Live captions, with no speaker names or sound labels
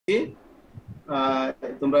আহ,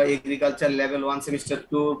 তোমরা agriculture level 1 semester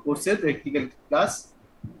 2 কোর্সের practical class.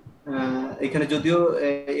 এখানে যদিও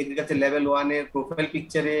এগ্রিকালচার লেভেল 1 এর প্রোফাইল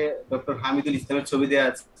পিকচারে ডক্টর হামিদুল ইসলামের ছবি দেওয়া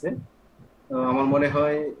আছে। তো আমার মনে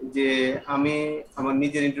হয় যে আমি আমার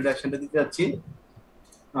নিজের ইন্ট্রোডাকশনটা দিতে যাচ্ছি।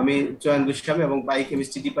 আমি চয়ন গোস্বামী এবং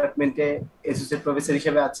বায়োকেমিস্ট্রি ডিপার্টমেন্টে অ্যাসোসিয়েট প্রফেসর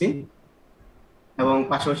হিসেবে আছি এবং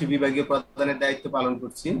পাশাপাশি বিভাগীয় প্রধানের দায়িত্ব পালন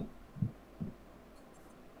করছি।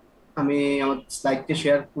 আমি আমার স্লাইডটা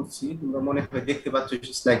শেয়ার করছি, তোমরা মনে হয় দেখতে পাচ্ছ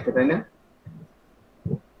স্লাইডটা, তাই না?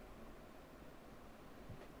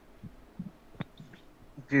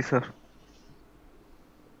 জি স্যার।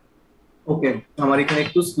 ওকে, আমার এখানে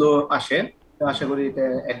একটু স্লো আসে, তো আশা করি এটা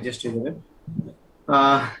অ্যাডজাস্ট হয়ে যাবে।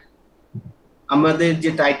 আহ, আমাদের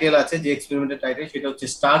যে টাইটেল আছে, যে এক্সপেরিমেন্টের টাইটেল, সেটা হচ্ছে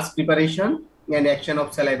starch preparation and action of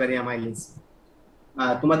salivary amylase.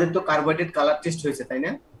 তোমাদের তো কার্বোহাইড্রেট কালার টেস্ট হয়েছে, তাই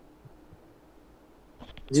না?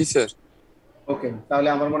 জি স্যার। ওকে, তাহলে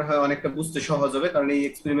আমার মনে হয় অনেকটা বুঝতে সহজ হবে, কারণ এই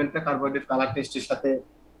এক্সপেরিমেন্টটা কার্বোহাইড্রেট কালার টেস্টের সাথে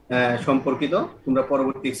সম্পর্কিত। তোমরা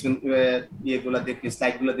পরবর্তী ইয়েগুলো দেখলে,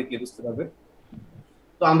 স্লাইডগুলো দেখলে বুঝতে পারবে।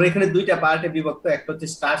 তো আমরা এখানে দুইটা পার্টে বিভক্ত, একটা হচ্ছে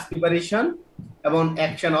স্টার্চ প্রিপারেশন এবং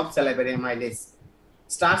action of salivary amylase.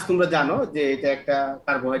 Starch তোমরা জানো যে এটা একটা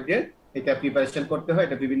কার্বোহাইড্রেট, এটা প্রিপারেশন করতে হয়,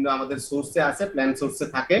 এটা বিভিন্ন আমাদের সোর্সে আছে, প্ল্যান্ট সোর্সে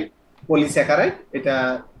থাকে, পলিস্যাকারাইড এটা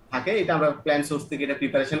থাকে, এটা আমরা প্ল্যান্ট সোর্স থেকে এটা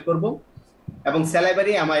প্রিপারেশন করব। এবং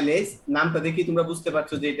স্যালাইভারি অ্যামাইলেজ নামটা দেখি তোমরা বুঝতে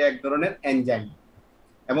পারছো যে এটা এক ধরনের এনজাইম,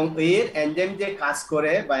 এবং এর এনজাইম যে কাজ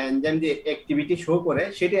করে বা এনজাইম যে অ্যাক্টিভিটি শো করে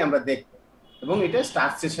সেটাই আমরা দেখব, এবং এটা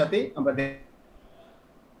স্টার্চের সাথে আমরা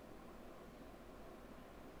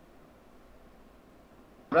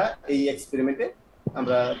এই এক্সপেরিমেন্টে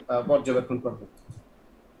আমরা পর্যবেক্ষণ করব।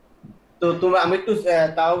 তো তোমরা আমি একটু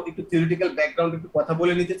তাও একটু থিওরিটিক্যাল ব্যাকগ্রাউন্ড একটু কথা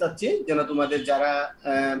বলে নিতে চাচ্ছি, যেন তোমাদের যারা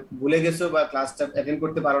ভুলে গেছো বা ক্লাসটা অ্যাটেন্ড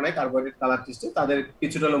করতে পারো না কার্বোহাইড্রেট কালার টেস্টে, তাদের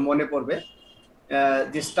কিছুটা হলো মনে পড়বে।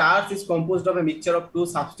 যে starch is composed of A mixture of two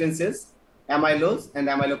substances, amylose and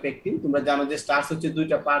amylopectin. তোমরা জানো যে স্টার্চ হচ্ছে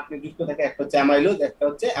দুইটা পার্ট নিয়ে যুক্ত থাকে, একটা হচ্ছে অ্যামাইলোজ, একটা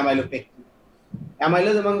হচ্ছে অ্যামাইলোপেকটিন।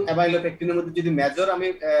 অ্যামাইলোজ এবং অ্যামাইলোপেকটিনের মধ্যে যদি মেজর আমি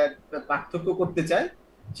পার্থক্য করতে চাই,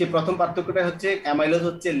 সেই প্রথম পার্থক্যটা হচ্ছে অ্যামাইলোজ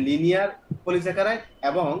হচ্ছে লিনিয়ার পলিস্যাকারাইড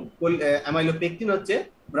এবং অ্যামাইলোপেকটিন হচ্ছে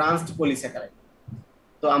ব্রাঞ্চড পলিস্যাকারাইড।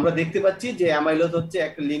 তো আমরা দেখতে পাচ্ছি যে অ্যামাইলোজ হচ্ছে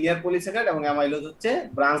একটা লিনিয়ার পলিস্যাকারাইড এবং অ্যামাইলোজ হচ্ছে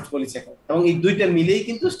ব্রাঞ্চড পলিস্যাকারাইড, এবং এই দুইটা মিলেই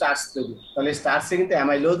কিন্তু স্টার্চ তৈরি। তাহলে স্টার্চে কিন্তু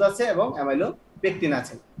অ্যামাইলোজ আছে এবং অ্যামাইলোপেকটিন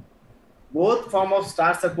আছে। Both form of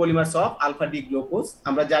starch R polymers of alpha D glucose.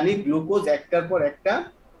 আমরা জানি গ্লুকোজ একটার পর একটা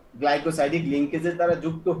গ্লাইকোসাইডিক লিঙ্কেজের দ্বারা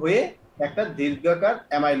যুক্ত হয়ে একটা দীর্ঘাকার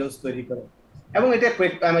অ্যামাইলোজ তৈরি করে, এবং এটা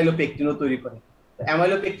অ্যামাইলোপেকটিনও তৈরি করে।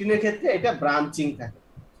 অ্যামাইলোপেকটিনের ক্ষেত্রে এটা ব্রাঞ্চিং থাকে,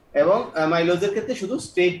 এবং অ্যামাইলোজের ক্ষেত্রে শুধু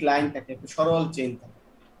স্ট্রেট লাইন থাকে, একটা সরল চেইন থাকে।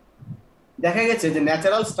 দেখা গেছে যে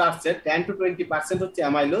ন্যাচারাল স্টার্চের 10 to 20% হচ্ছে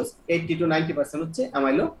অ্যামাইলোজ, 80 to 90% হচ্ছে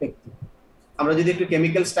অ্যামাইলোপেকটিন। আমরা যদি একটু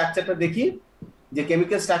কেমিক্যাল স্ট্রাকচারটা দেখি, যে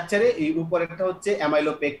কেমিক্যাল স্ট্রাকচারে এই উপরেরটা হচ্ছে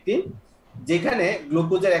অ্যামাইলোপেকটিন, যেখানে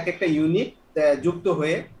গ্লুকোজের এক একটা ইউনিট যুক্ত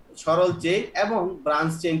হয়ে সরল চেইন এবং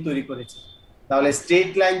ব্রাঞ্চ চেইন তৈরি করেছে। তাহলে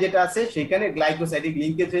স্ট্রেট লাইন যেটা আছে সেখানে গ্লাইকোসাইডিক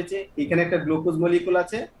লিঙ্কেজ হয়েছে, এখানে একটা গ্লুকোজ মলিকুল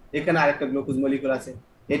আছে, এখানে আরেকটা গ্লুকোজ মলিকুল আছে।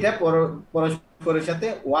 এটা পরস্পরের সাথে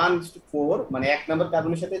 1:4 মানে 1 নম্বর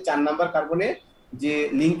কার্বনের সাথে 4 নম্বর কার্বনের যে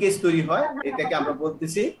লিঙ্কেজ তৈরি হয়, এটাকে আমরা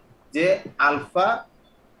বলতেছি যে আলফা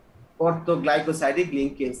অর্থোগ্লাইকোসাইডিক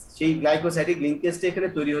লিঙ্কেজ। সেই গ্লাইকোসাইডিক লিঙ্কেজটা এখানে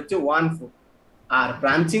তৈরি হচ্ছে 1:4, আর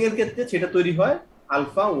ব্রাঞ্চিং এর ক্ষেত্রে সেটা তৈরি হয়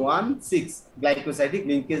আলফা 1:6 গ্লাইকোসাইডিক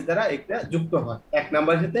লিঙ্কেজ দ্বারা একটা যুক্ত হয় 1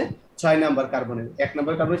 নম্বরের সাথে 6 নম্বর কার্বনের, 1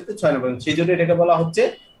 নম্বর কার্বনের সাথে 6 নম্বর, সেই জন্য এটাকে বলা হচ্ছে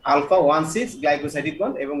আলফা 1:6 গ্লাইকোসাইডিক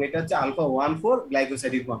বন্ড, এবং এটা হচ্ছে আলফা 1:4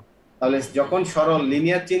 গ্লাইকোসাইডিক বন্ড। তাহলে যখন সরল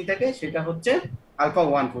লিনিয়ার চেইন থাকে সেটা হচ্ছে আলফা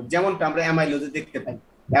 1:4, যেমনটা আমরা অ্যামাইলোজে দেখতে পাই।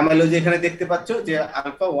 অ্যামাইলোজে এখানে দেখতে পাচ্ছ যে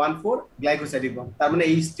আলফা 1:4 গ্লাইকোসাইডিক বন্ড, তার মানে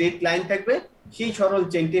এই স্ট্রেট লাইন থাকবে, সেই সরল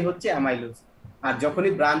চেইনটাই হচ্ছে অ্যামাইলোজ। আর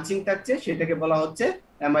যখনই ব্রাঞ্চিং থাকছে সেটাকে বলা হচ্ছে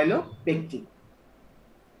অ্যামাইলোপেকটিন।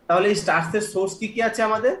 তাহলে এই স্টার্চের সোর্স কি কি আছে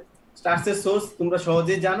আমাদের? স্টার্চের সোর্স তোমরা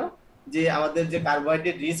সহজেই জানো যে আমাদের যে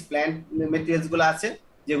কার্বোহাইড্রেট রিচ প্ল্যান্ট মেটেরিয়ালস গুলো আছে,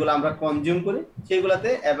 যেগুলো আমরা কনজিউম করি, সেগুলোতে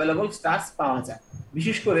অ্যাভেলেবল স্টার্চ পাওয়া যায়।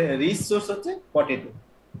 বিশেষ করে রিচ সোর্স হচ্ছে পটেটো।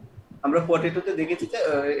 আমরা পটেটোতে দেখেছি যে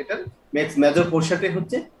এটার মেজর পোর্শনটাই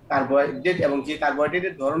হচ্ছে কার্বোহাইড্রেট, এবং যে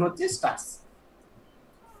কার্বোহাইড্রেটের ধরন হচ্ছে স্টার্চ।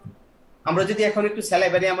 আমরা যদি এখন একটু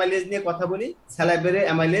স্যালাইভারি অ্যামাইলেজ নিয়ে কথা বলি, salivary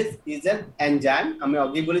amylase is an enzyme. আমি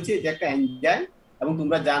আগেই বলেছি এটা একটা এনজাইম, এবং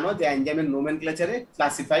তোমরা জানো যে এনজাইমের নোমেনক্লেচারে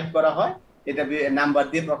ক্লাসিফাইড করা হয়, এটা নাম্বার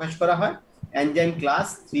দিয়ে প্রকাশ করা হয়। এনজাইম ক্লাস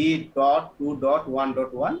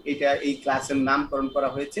 3.2.1.1, এটা এই ক্লাসের নামকরণ করা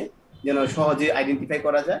হয়েছে যেন সহজে আইডেন্টিফাই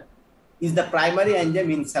করা যায়। Is the primary enzyme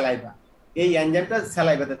in saliva. এই এনজাইমটা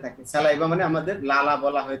স্যালাইভাতে থাকে। স্যালাইভা মানে আমাদের লালা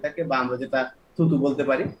বলা হয়ে থাকে, বা আমরা যেটা থুতু বলতে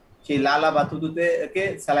পারি। সেই লালা বা থুতুতে কে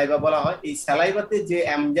স্যালাইভা বলা হয়। এই স্যালাইভাতে যে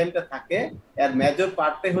এনজাইমটা থাকে এর মেজর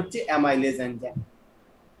পার্টটাই হচ্ছে অ্যামাইলেজ এনজাইম।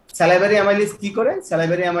 স্যালাইভারি অ্যামাইলেজ কি করে?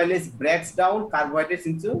 Salivary amylase ব্রেকস down carbohydrates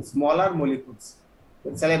into smaller molecules.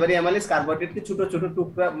 Salivary amylase কার্বোহাইড্রেটকে ছোট ছোট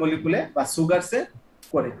টুকরা মলিকুলে বা সুগারসে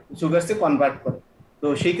করে, সুগারসে কনভার্ট করে। তো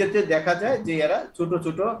সেই ক্ষেত্রে দেখা যায় যে এরা ছোট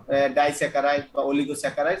ছোট ডাইস্যাকারাইড বা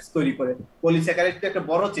অলিগোস্যাকারাইড তৈরি করে। পলিস্যাকারাইড তো একটা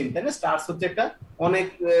বড় চেইন, তাই না? স্টার্চ হচ্ছে একটা অনেক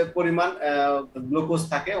পরিমাণ গ্লুকোজ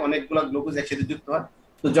থাকে, অনেকগুলো গ্লুকোজ একসাথে যুক্ত হয়।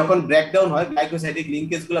 তো যখন ব্রেকডাউন হয়, গ্লাইকোসাইডিক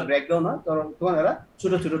লিঙ্কেজ গুলো ব্রেকডাউন হয়, তখন এরা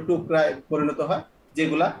ছোট ছোট টুকরায় পরিণত হয়,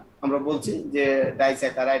 যেগুলা আমরা বলছি যে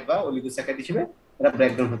ডাইস্যাকারাইড বা অলিগোস্যাকারাইড হিসেবে এরা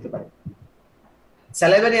ব্রেকডাউন হতে পারে।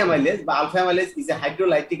 Salivary amylase বা alpha amylase is a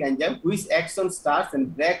hydrolytic enzyme which acts on starch and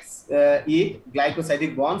breaks it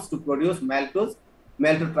glycosidic bonds to produce maltose,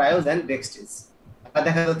 maltotriose and dextrose.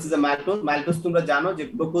 দেখা যাচ্ছে যে মাল্টোজ তোমরা জানো যে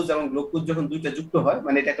গ্লুকোজ এবং গ্লুকোজ যখন দুইটা যুক্ত হয়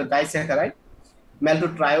মানে এটা একটা ডাইস্যাকারাইড।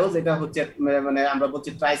 ম্যালটোট্রায়োজ এটা হচ্ছে মানে আমরা বলছি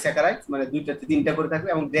ট্রাইস্যাকারাইড, মানে দুইটা তিনটা করে থাকবে,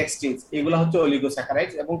 এবং ডেক্সট্রিন এগুলো হচ্ছে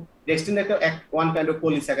অলিগোস্যাকারাইড, এবং ডেক্সট্রিন একটা ওয়ান কাইন্ড অফ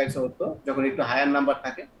পলিস্যাকারাইড হতো যখন একটু হায়ার নাম্বার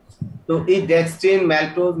থাকে। তো এই ডেক্সট্রিন,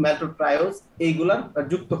 ম্যালটোজ, ম্যালটোট্রায়োজ এইগুলা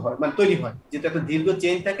যুক্ত হয় মানে তৈরি হয়, যেটা একটা দীর্ঘ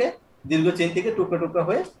চেইন থাকে, দীর্ঘ চেইন থেকে টুকরা টুকরা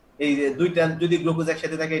হয়ে এই দুইটা যদি গ্লুকোজ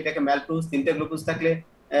একসাথে থাকে এটাকে ম্যালটোজ, তিনটা গ্লুকোজ থাকলে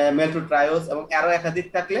ম্যালটোট্রায়োজ, এবং আরো একাধিক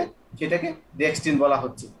থাকলে সেটাকে ডেক্সট্রিন বলা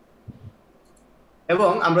হচ্ছে।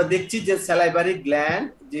 এবং আমরা দেখছি যে স্যালাইভারি গ্ল্যান্ড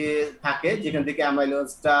যে থাকে যেখান থেকে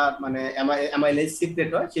অ্যামাইলেজটা মানে অ্যামাইলেজ সিক্রেট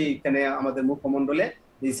হয়, সেইখানে আমাদের মুখমণ্ডলে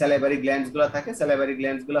এই স্যালাইভারি গ্ল্যান্ডস গুলো থাকে। স্যালাইভারি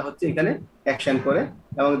গ্ল্যান্ডস গুলো হচ্ছে এখানে অ্যাকশন করে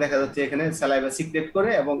এবং দেখা যাচ্ছে এখানে স্যালাইভা সিক্রেট করে,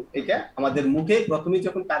 এবং এটা আমাদের মুখে প্রথমেই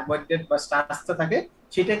যখন কার্বোহাইড্রেট বা স্টার্চটা থাকে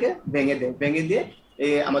সেটাকে ভেঙে দেয়, ভেঙে দিয়ে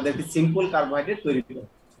আমাদেরকে সিম্পল কার্বোহাইড্রেট তৈরি করে।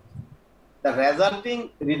 The resulting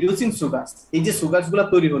reducing sugars, এই যে সুগারস গুলা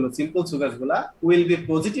তৈরি হলো, সিম্পল সুগারস গুলা will be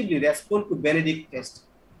positively respond to Benedict test।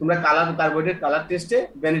 তোমরা কার্বোহাইড্রেট কালার টেস্টে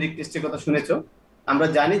বেনেডিক্ট টেস্টের কথা শুনেছো। আমরা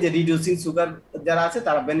জানি যে রিডিউসিং সুগার যারা আছে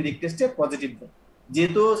তারা বেনেডিক্ট টেস্টে পজিটিভ দেয়।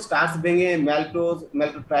 যেহেতু স্টার্চ ভেঙে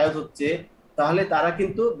ম্যালটোট্রায়োজ হচ্ছে, তাহলে তারা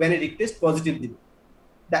কিন্তু বেনেডিক্ট টেস্ট পজিটিভ দিবে।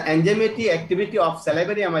 The enzymatic activity of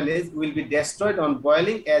salivary amylase will be destroyed on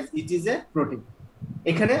boiling as it is a protein।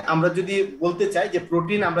 এখানে আমরা যদি বলতে চাই যে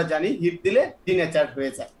প্রোটিন আমরা জানি হিট দিলে ডিনেচার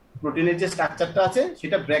হয়ে যায়, প্রোটিনের যে স্ট্রাকচারটা আছে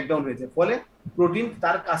সেটা ব্রেকডাউন হয়ে যায়, ফলে প্রোটিন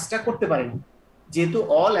তার কাজটা করতে পারে না। যেহেতু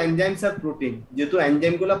অল এনজাইমস আর প্রোটিন, যেহেতু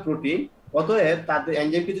এনজাইমগুলো প্রোটিন, অতএব তাদের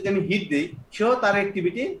এনজাইমকে যদি আমি হিট দিই সেও তার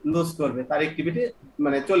অ্যাক্টিভিটি লুজ করবে, তার অ্যাক্টিভিটি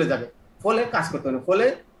মানে চলে যাবে, ফলে কাজ করতে হবে না, ফলে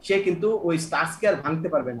সে কিন্তু ওই স্টার্চকে আর ভাঙতে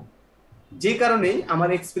পারবে না। যে কারণেই আমার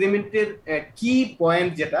এক্সপেরিমেন্টের কি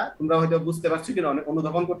পয়েন্ট যেটা তোমরা হয়তো বুঝতে পারছো কিনা,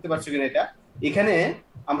 অনুধাবন করতে পারছো কিনা, এটা এখানে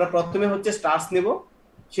আমরা প্রথমে হচ্ছে স্টার্চ নেব,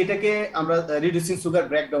 সেটাকে আমরা রিডিউসিং সুগার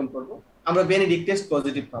ব্রেকডাউন করব, আমরা বেনেডিক্ট টেস্ট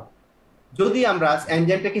পজিটিভ পাবো। যদি আমরা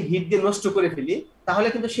এনজাইমটাকে হিট দিয়ে নষ্ট করে ফেলি তাহলে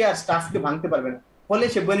কিন্তু সে আর স্টার্চকে ভাঙতে পারবে না, ফলে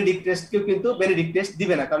সে বেনেডিক্ট টেস্টকেও কিন্তু বেনেডিক্ট টেস্ট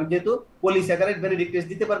দিবে না, কারণ যেহেতু পলিস্যাকারাইড বেনেডিক্ট টেস্ট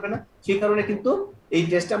দিতে পারবে না, সেই কারণে কিন্তু এই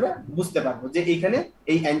টেস্ট আমরা বুঝতে পারবো যে এইখানে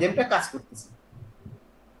এই এনজাইমটা কাজ করতেছে।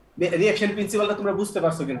 রিঅ্যাকশন প্রিন্সিপালটা তোমরা বুঝতে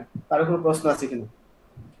পারছো কিনা, কারো কোনো প্রশ্ন আছে কিনা?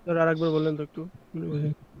 স্যার আরেকবার বললেন তো একটু।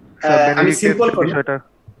 আমি সিম্পল করি। বিষয়টা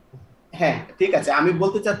হ্যাঁ ঠিক আছে, আমি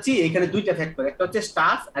বলতে চাচ্ছি এখানে দুইটা ফ্যাক্টর, একটা হচ্ছে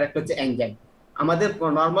স্টার্চ আর একটা হচ্ছে এনজাইম। আমাদের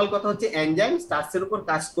নরমাল কথা হচ্ছে এনজাইম স্টার্চের উপর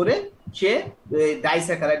কাজ করে সে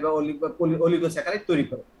ডাইস্যাকারাইড বা অলিগোস্যাকারাইড তৈরি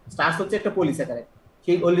করে। স্টার্চ হচ্ছে একটা পলিস্যাকারাইড,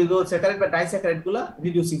 সেই অলিগোস্যাকারাইড বা ডাইস্যাকারাইড গুলা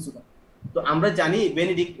রিডিউসিং সুগার। তো আমরা জানি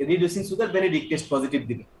reducing sugar Benedict test positive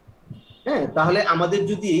দিবে। হ্যাঁ, তাহলে আমাদের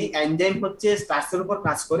যদি এনজাইম হচ্ছে স্টার্চের উপর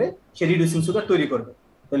কাজ করে সে রিডিউসিং সুগার তৈরি করবে,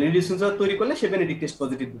 তো রিডিউসিং সুগার তৈরি করলে সে বেনেডিক্ট টেস্ট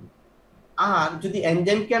পজিটিভ দিবে। আর যদি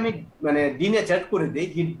এনজাইমকে আমি মানে ডিনেচার করে দেই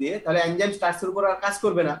হিট দিয়ে, তাহলে এনজাইম স্টার্চের উপর আর কাজ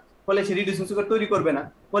করবে না, ফলে সে রিডিউসিং সুগার তৈরি করবে না,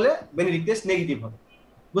 ফলে বেনেডিক্ট টেস্ট নেগেটিভ হবে।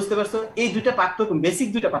 বুঝতে পারছো? এই দুইটা পার্থক্য, বেসিক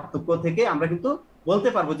দুইটা পার্থক্য থেকে আমরা কিন্তু বলতে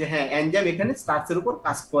পারবো যে হ্যাঁ এনজাইম এখানে স্টার্চের উপর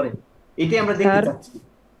কাজ করে, এটাই আমরা দেখতে চাচ্ছি।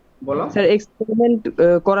 বলো স্যার, এক্সপেরিমেন্ট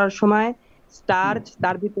করার সময় স্টার্চ,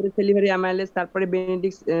 তার ভিতরে সেলিভারি অ্যামাইলেজ, তারপরে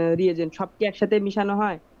বেনেডিক্ট রিএজেন্ট সব কি একসাথে মিশানো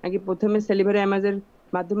হয়, নাকি প্রথমে সেলিভারি অ্যামাইলেজের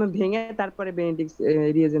মাধ্যমে ভেঙে তারপরে বেনেডিক্ট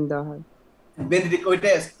রিএজেন্ট দেওয়া হয়? বেনেডিক্ট ওইটা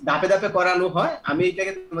ধাপে ধাপে করানো হয়, আমি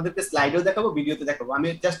এটাকে তোমাদেরকে স্লাইডেও দেখাবো, ভিডিওতে দেখাবো। আমি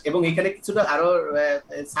জাস্ট, এবং এখানে কিছুটা আরো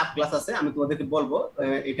সাব ক্লাস আছে, আমি তোমাদেরকে বলবো,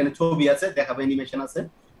 এখানে ছবি আছে দেখাবো, অ্যানিমেশন আছে,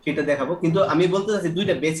 সেটা দেখাবো। কিন্তু আমি বলতে চাচ্ছি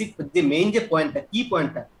দুইটা বেসিক যে মেইন যে পয়েন্টটা, কি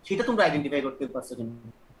পয়েন্টটা সেটা তোমরা আইডেন্টিফাই করতে পারছো কিনা।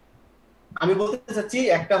 আমি বলতে চাচ্ছি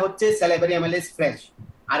একটা হচ্ছে স্যালাইভারি অ্যামাইলেজ ফ্রেশ,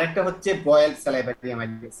 আর একটা হচ্ছে বয়েলড স্যালাইভারি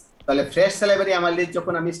অ্যামাইলেজ। তাহলে ফ্রেশ স্যালাইভারি অ্যামাইলেজ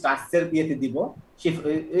যখন আমি স্টার্চের ইয়েতে দিব,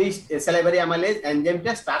 এই স্যালাইভারি অ্যামাইলেজ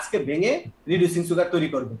এনজাইমটা স্টার্চকে ভেঙে রিডিউসিং সুগার তৈরি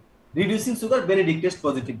করবে, reducing sugar Benedict test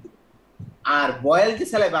positive দিবে। আর বয়েল যে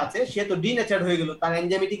স্যালাইভা আছে সে তো ডিনেচার্ড হয়ে গেল, তার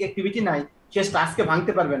এনজাইমেটিক অ্যাক্টিভিটি নাই, সে স্টার্চকে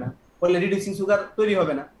ভাঙতে পারবে না, ফলে রিডিউসিং সুগার তৈরি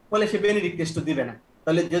হবে না, ফলে সে বেনেডিক্ট টেস্ট দিবে না।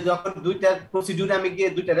 তাহলে যে যখন দুইটা প্রসিডিউরে আমি গিয়ে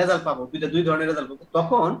দুইটা রেজাল্ট পাবো, দুই ধরনের রেজাল্ট পাবো,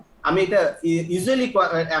 তখন আমি এটা ইউজুয়ালি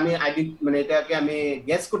আমি মানে এটাকে আমি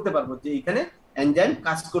গেস করতে পারবো যে এখানে এনজাইম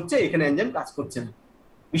কাজ করছে, এখানে এনজাইম কাজ করছে না।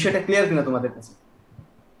 বিষয়টা ক্লিয়ার কিনা তোমাদের কাছে?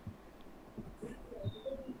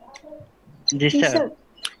 জি স্যার।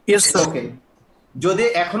 Yes sir. ওকে, যদি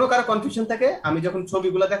এখনো কারো কনফিউশন থাকে আমি যখন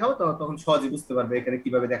ছবিগুলো দেখাবো তখন সহজে বুঝতে পারবে এখানে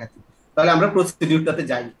কিভাবে দেখাচ্ছি। তাহলে আমরা প্রসিডিউরটাতে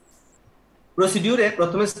যাই। প্রসিডিউরে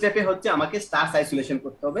প্রথমে স্টেপে হচ্ছে আমাকে স্টার্চ আইসোলেশন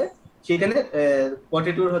করতে হবে। সেখানে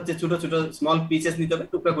পটেটোর হচ্ছে ছোট ছোট স্মল পিসেস নিতে হবে,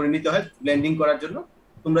 টুকরা করে নিতে হয় ব্লেন্ডিং করার জন্য।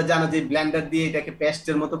 তোমরা জানো যে ব্লেন্ডার দিয়ে এটাকে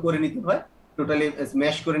পেস্টের মতো করে নিতে হয়, টোটালি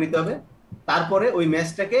ম্যাশ করে নিতে হবে। তারপরে ওই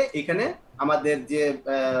ম্যাশটাকে এখানে আমাদের যে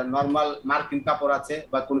নরমাল মার্কিং কাপড় আছে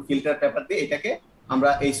বা কোন ফিল্টার পেপার দিয়ে এটাকে আমরা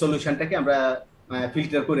এই সলিউশনটাকে আমরা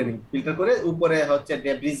ফিল্টার করে নিই। ফিল্টার করে উপরে হচ্ছে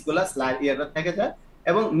ডেব্রিজ গুলা স্লাইডার থেকে যায়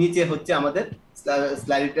এবং নিচে হচ্ছে আমাদের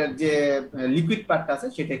স্লাইডার যে লিকুইড পার্টটা আছে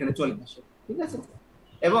সেটা এখানে চলে আসে, ঠিক আছে?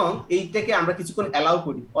 এবং এইটাকে আমরা কিছুক্ষণ অ্যালাউ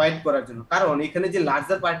করি ওয়েট করার জন্য, কারণ এখানে যে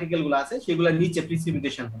লার্জার পার্টিকেল গুলো আছে সেগুলো নিচে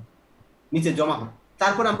প্রিসিপিটেশন হয়, নিচে জমা হয়।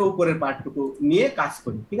 তারপর আমরা উপরের পার্টটুকু নিয়ে কাজ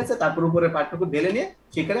করি, ঠিক আছে? তারপর উপরের পার্টটুকু ঢেলে নিয়ে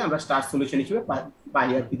সেখানে আমরা স্টার্চ সলিউশন হিসেবে পাই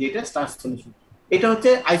আর কি, যেটা স্টার্চ সলিউশন। এটা হচ্ছে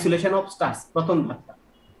আইসোলেশন অফ স্টার্চ, প্রথম ধাপটা।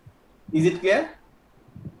 Is it clear?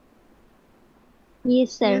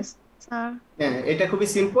 Yes sir. হ্যাঁ, এটা খুবই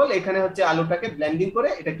সিম্পল। এখানে হচ্ছে আলুটাকে ব্লেন্ডিং করে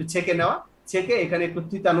এটা একটু ছেঁকে নেওয়া, ছেঁকে এখানে একটু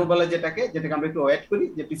থিতানো বলে যেটাকে আমরা একটু ওয়েট করি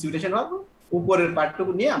যে প্রিসিপিটেশন হবে, উপরের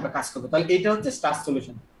পার্টটুকু নিয়ে আমরা কাজ করবো। তাহলে এটা হচ্ছে স্টার্চ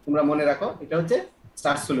সলিউশন, তোমরা মনে রাখো এটা হচ্ছে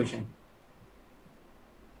স্টার্চ সলিউশন।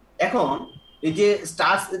 এখন এই যে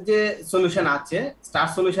স্টার্চ যে সলিউশন আছে, স্টার্চ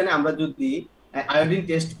সলিউশনে আমরা যদি আয়োডিন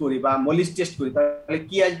টেস্ট করি বা মলিস টেস্ট করি তাহলে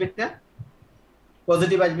কি আসবে? এটা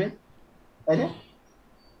পজিটিভ আসবে, তাই না?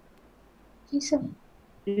 জি স্যার।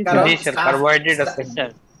 কারণ জি স্যার, কার্বোহাইড্রেট আছে স্যার।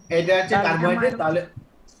 এটা হচ্ছে কার্বোহাইড্রেট, তাহলে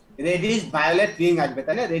রেডিশ ভায়োলেট রিং আসবে,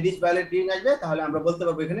 তাই না? রেডিশ ভায়োলেট রিং আসবে, তাহলে আমরা বলতে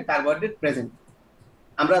পারবো এখানে কার্বোহাইড্রেট প্রেজেন্ট।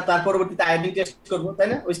 আমরা তার পরবর্তীতে আয়োডিন টেস্ট করব, তাই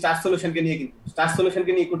না? ওই স্টার্চ সলিউশনকে নিয়ে, কিন্তু স্টার্চ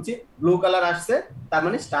সলিউশনকে নিয়ে করছি, ব্লু কালার আসছে তার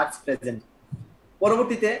মানে স্টার্চ প্রেজেন্ট।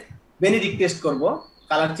 পরবর্তীতে বেনিডিক্ট টেস্ট করব,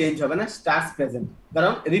 কালার চেঞ্জ হবে না, স্টার্চ প্রেজেন্ট,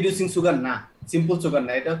 কারণ রিডিউসিং সুগার না, সিম্পল সুগার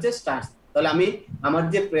না, এটা হচ্ছে স্টার্চ। তাহলে আমি আমার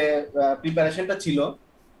যে প্রিপারেশনটা ছিল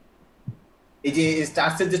এই যে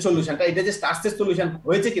স্টার্চের যে সলিউশনটা, এটা যে স্টার্চের সলিউশন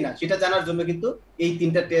হয়েছে কিনা সেটা জানার জন্য কিন্তু এই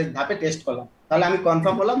তিনটা ধাপে টেস্ট করলাম। তাহলে আমি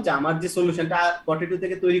কনফার্ম হলাম যে আমার যে সলিউশনটা পটেটো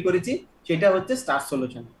থেকে তৈরি করেছি সেটা হচ্ছে starch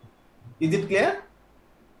solution. Is it clear?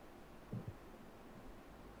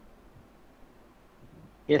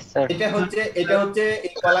 Yes sir. এটা হচ্ছে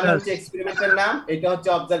এই কলামে হচ্ছে এক্সপেরিমেন্টের নাম, এটা হচ্ছে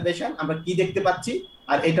অবজারভেশন, আমরা কি দেখতে পাচ্ছি,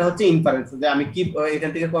 আর এটা হচ্ছে ইনফারেন্স, যে আমি কি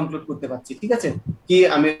এখান থেকে কনক্লুড করতে পারছি, ঠিক আছে? কি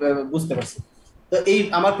আমি বুঝতে পারছি। তো এই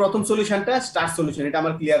আমার প্রথম সলিউশনটা স্টার্চ সলিউশন, এটা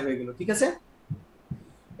আমার ক্লিয়ার হয়ে গেল, ঠিক আছে?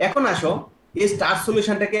 এখন আসো এই স্টার্চ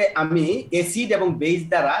সলিউশনটাকে আমি অ্যাসিড এবং বেস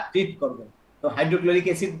দ্বারা ট্রিট করব। তো হাইড্রোক্লোরিক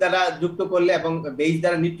অ্যাসিড দ্বারা যুক্ত করলে এবং বেস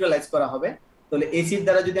দ্বারা নিউট্রালাইজ করা হবে। তাহলে অ্যাসিড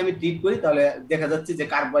দ্বারা যদি আমি ট্রিট করি তাহলে দেখা যাচ্ছে যে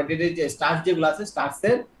কার্বোহাইড্রেটের যে স্টার্চ যেগুলো আছে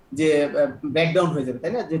স্টার্চের যে ব্রেকডাউন হয়ে যাবে,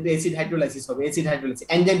 তাই না? যেহেতু অ্যাসিড হাইড্রোলাইসিস হবে, অ্যাসিড হাইড্রোলাইসিস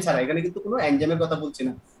এনজাইম ছাড়া, এখানে কিন্তু কোনো এনজাইমের কথা বলছি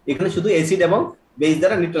না, এখানে শুধু অ্যাসিড এবং বেস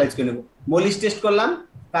দ্বারা নিউট্রালাইজ করে নেব। মলিস টেস্ট করলাম,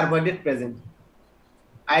 কার্বোহাইড্রেট প্রেজেন্ট।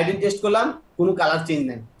 আয়োডিন টেস্ট করলাম, কোনো কালার চেঞ্জ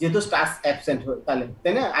নাই, যেহেতু স্টার্চ অ্যাবসেন্ট হয়, তাহলে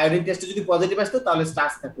তাই না? আয়োডিন টেস্টে যদি পজিটিভ আসতো তাহলে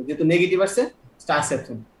স্টার্চ থাকতো, যেহেতু নেগেটিভ আসছে স্টার্চ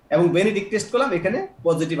অ্যাবসেন্ট। এবং বেনিডিক্ট টেস্ট করলাম, এখানে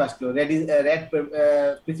পজিটিভ আসলো, রেড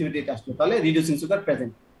প্রিসিপিটেট আসলো, তাহলে রিডিউসিং সুগার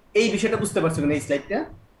প্রেজেন্ট। এই বিষয়টা বুঝতে পারছো না এই স্লাইডটা?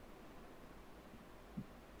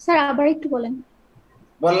 স্যার আবার একটু বলেন।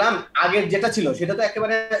 বললাম আগের যেটা ছিল সেটা তো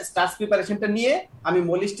একেবারে স্টার্চ প্রিপারেশনটা নিয়ে আমি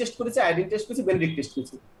মলিস টেস্ট করেছি, আয়োডিন টেস্ট করেছি, বেনিডিক্ট টেস্ট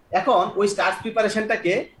করেছি। এখন ওই স্টার্চ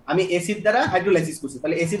প্রিপারেশনটাকে আমি অ্যাসিড দ্বারা হাইড্রোলাইসিস করছি।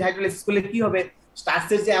 তাহলে অ্যাসিড হাইড্রোলাইসিস করলে কি হবে?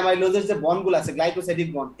 স্টার্চের যে অ্যামাইলোজের যে বন্ডগুলো আছে, গ্লাইকোসাইডিক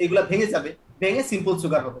বন্ড, এগুলো ভেঙে যাবে, ভেঙে সিম্পল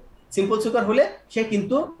সুগার হবে। সিম্পল সুগার হলে সে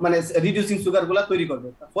কিন্তু মানে রিডিউসিং সুগার গুলা তৈরি করবে,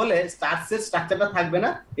 ফলে স্টার্চের স্ট্রাকচারটা থাকবে না।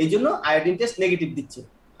 এই জন্য আয়োডিন টেস্ট নেগেটিভ দিচ্ছে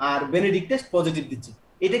আর বেনিডিক্ট টেস্ট পজিটিভ দিচ্ছে।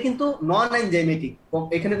 এটা কিন্তু নন এনজাইমেটিক,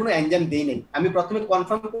 এখানে কোনো এনজাইম দেই নাই। আমি প্রথমে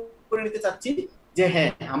কনফার্ম করে নিতে চাচ্ছি যে হ্যাঁ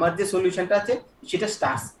আমার যে সলিউশনটা আছে সেটা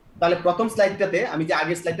স্টার্চ। তাহলে প্রথম স্লাইডটাতে আমি যে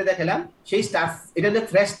আগের স্লাইডটা দেখালাম সেই স্টার্চ, এটা যে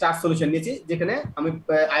ফ্রেশ স্টার্চ সলিউশন নিয়েছি যেখানে আমি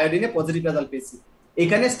আয়োডিনে পজিটিভ রেজাল্ট পেয়েছি,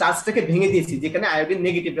 এখানে স্টার্চটাকে ভেঙে দিয়েছি যেখানে আয়োডিন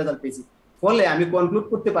নেগেটিভ রেজাল্ট পেয়েছি। ফলে আমি কনক্লুড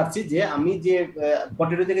করতে পারছি যে আমি যে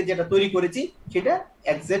পটেটো থেকে যেটা তৈরি করেছি সেটা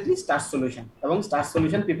এক্স্যাক্টলি স্টার্চ সলিউশন এবং স্টার্চ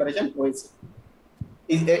সলিউশন প্রিপারেশন হয়েছে।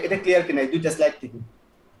 এটা ক্লিয়ার কিনা এই দুইটা স্লাইড থেকে?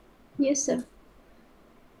 Yes sir.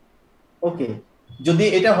 ওকে, যদি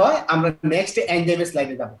এটা হয় আমরা নেক্সট এনজাইমের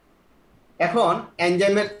স্লাইডে যাব। এখন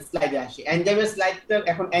এনজাইমের স্লাইডে আসি। এনজাইমের স্লাইডটা,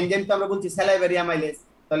 এখন এনজাইম তো আমরা বলছি স্যালাইভারি অ্যামাইলেজ,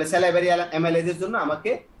 তাহলে স্যালাইভারি অ্যামাইলেজের জন্য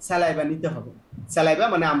আমাকে স্যালাইভা নিতে হবে। স্যালাইভা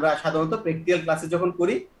মানে আমরা সাধারণত প্র্যাকটিক্যাল ক্লাসে যখন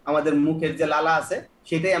করি আমাদের মুখের যে লালা আছে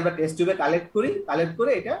সেটাই আমরা টেস্ট টিউবে কালেক্ট করি, কালেক্ট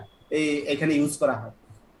করে এটা এখানে ইউজ করা হয়।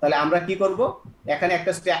 তাহলে আমরা কি করব, এখানে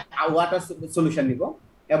একটা ওয়াটার সলিউশন নিব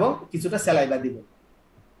এবং কিছুটা স্যালাইভা দিব।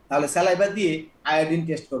 তাহলে স্যালাইভা দিয়ে আয়োডিন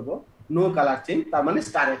টেস্ট করব, নো কালার চেঞ্জ, তার মানে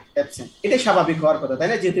স্টার অ্যাবসেন্ট। এটা স্বাভাবিক হওয়ার কথা, তাই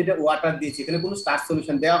না? যেহেতু এটা ওয়াটার দিয়েছি, এখানে কোনো স্টার্চ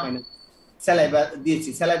সলিউশন দেওয়া হয় না, স্যালাইভা দিয়েছি,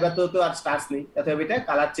 স্যালাইভা তো আর স্টার্চ নেই, অতএব এটা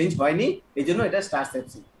কালার চেঞ্জ হয়নি, এই জন্য এটা স্টার্চ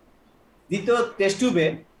অ্যাবসেন্ট। দ্বিতীয় টেস্ট টিউবে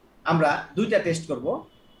আমরা দুইটা টেস্ট করব,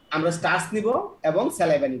 আমরা স্টার্চ নিব এবং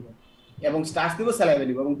স্যালাইভা নিব, এবং স্টার্চ নিব স্যালাইভা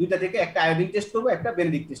নিব, এবং দুইটা থেকে একটা আয়োডিন টেস্ট করব, একটা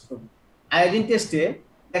বেনেডিক্ট টেস্ট করব। আয়োডিন টেস্টে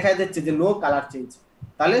দেখা যাচ্ছে যে নো কালার চেঞ্জ,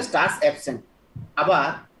 তাহলে স্টার্চ অ্যাবসেন্ট। আবার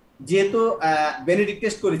যেহেতু বেনেডিক্ট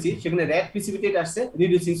টেস্ট করেছি, সেখানে রেড প্রিসিপিটেট আসছে,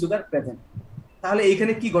 রিডিউসিং সুগার প্রেজেন্ট। তাহলে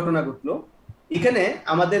এখানে কি ঘটনা ঘটলো, এখানে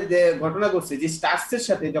আমাদের যে ঘটনা ঘটছে যে স্টার্চের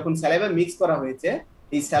সাথে যখন স্যালাইভা মিক্স করা হয়েছে,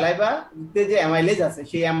 এই স্যালাইভাতে যে অ্যামাইলেজ আছে,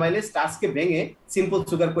 সেই অ্যামাইলেজ স্টার্চকে ভেঙে সিম্পল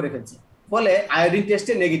সুগার করে ফেলছে, ফলে আয়োডিন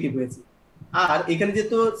টেস্টে নেগেটিভ হয়েছে। আর এখানে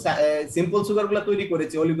যেহেতু সিম্পল সুগার গুলো তৈরি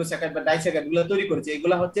করেছে, অলিগোস্যাকারাইড বা ডাইস্যাকারাইড গুলো তৈরি করেছে,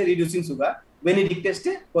 এগুলো হচ্ছে রিডিউসিং সুগার, বেনেডিক্ট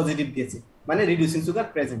টেস্টে পজিটিভ দিয়েছে, মানে রিডিউসিং সুগার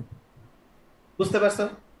প্রেজেন্ট। বুঝতে পারছো?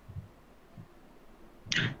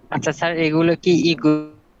 আচ্ছা স্যার, এগুলো কি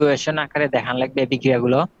ইকুয়েশন আকারে দেখান লাগবে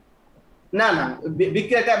বিক্রিয়াগুলো? না না,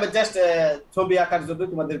 বিক্রিয়াটা জাস্ট ছবি আঁকার জন্য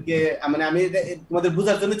তোমাদেরকে, মানে আমি তোমাদের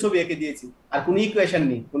বোঝার জন্য ছবি এঁকে দিয়েছি, আর কোনো ইকুয়েশন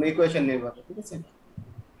নেই, কোনো ইকুয়েশন নেই বাবা, ঠিক আছে?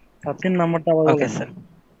 3 নাম্বারটা আবার ওকে বলেন। স্যার।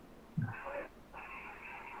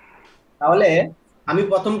 তাহলে আমি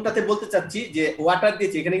প্রথমটাতে বলতে চাচ্ছি যে ওয়াটার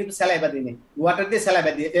দিয়েছি, এখানে কিন্তু স্যালাইভা দিইনি, ওয়াটার দিয়ে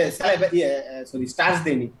স্যালাইভা দিয়ে স্যালাইভা সরি স্টার্চ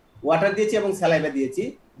দিইনি, ওয়াটার দিয়েছি এবং স্যালাইভা দিয়েছি,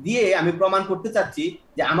 দিয়ে আমি প্রমাণ করতে চাচ্ছি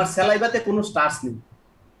যে আমার স্যালাইভাতে কোনো স্টার্চ নেই।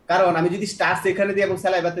 কারণ আমি যদি স্টার্চ এখানে দিই এবং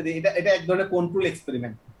স্যালাইভাতে দিই, এটা এক ধরনের কন্ট্রোল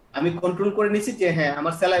এক্সপেরিমেন্ট। আমি কন্ট্রোল করে নিচ্ছি যে হ্যাঁ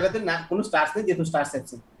আমার স্যালাইভাতে না কোনো স্টার্চ নেই, যেহেতু স্টার্চ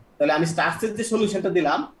আছে। তাহলে আমি স্টার্চের যে সলিউশনটা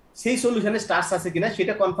দিলাম, সেই সলিউশনে স্টার্চ আছে কিনা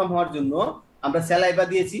সেটা কনফার্ম হওয়ার জন্য আমরা স্যালাইভা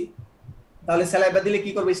দিয়েছি। তাহলে স্যালাইভা দিলে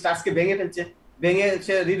কি করবে, স্টার্চকে ভেঙে ফেলছে, ভেঙে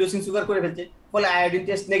সে রিডিউসিং সুগার করে ফেলছে, ফলে আয়োডিন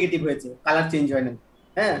টেস্ট নেগেটিভ হয়েছে, কালার চেঞ্জ হয় না।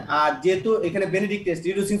 হ্যাঁ, আর যেহেতু এখানে বেনেডিক্ট টেস্ট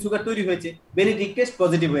রিডিউসিং সুগার তৈরি হয়েছে, বেনেডিক্ট টেস্ট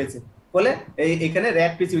পজিটিভ হয়েছে, ফলে এখানে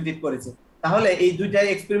রেড প্রিসিপিটেট করেছে। তাহলে এই দুইটা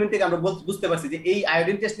এক্সপেরিমেন্ট থেকে আমরা বুঝতে পারছি যে এই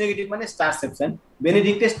আয়োডিন টেস্ট নেগেটিভ মানে starch absent,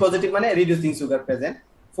 Benedict test positive মানে রিডিউসিং সুগার প্রেজেন্ট।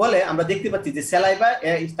 ফলে আমরা দেখতে পাচ্ছি যে স্যালাইভা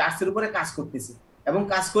স্টার্চের উপরে কাজ করতেছে এবং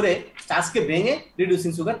কাজ করে স্টার্চকে ভেঙে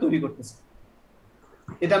রিডিউসিং সুগার তৈরি করতেছে।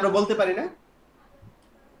 এটা আমরা বলতে পারি না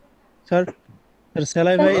স্যার? স্যার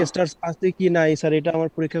স্যালাইভায় স্টার্চ আছে কি নাই স্যার, এটা আমার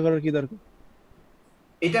পরীক্ষা করার কি দরকার?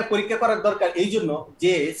 এটা পরীক্ষা করার দরকার এই জন্য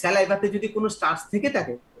যে স্যালাইভাতে যদি কোনো স্টার্চ থেকে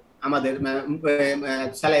থাকে, আমাদের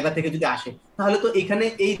স্যালাইভা থেকে যদি আসে, তাহলে তো এখানে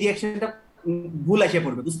এই রিঅ্যাকশনটা ভুল এসে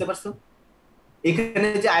পড়বে। বুঝতে পারছো? এখানে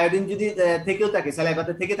যে আয়োডিন যদি থেকেও থাকে,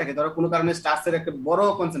 স্যালাইভাতে থেকে থাকে, ধরো কোনো কারণে স্টার্চের একটা বড়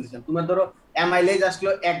কনসেন্ট্রেশন, তোমার ধরো অ্যামাইলেজ আসলো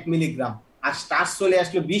 1 মিলিগ্রাম আর স্টার্চ চলে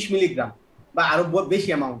আসলো 20 মিলিগ্রাম বা আরো বেশি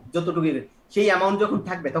অ্যামাউন্ট, যতটুকু সেই অ্যামাউন্ট যখন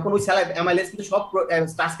থাকবে, তখন ওই অ্যামাইলেজ কিন্তু সব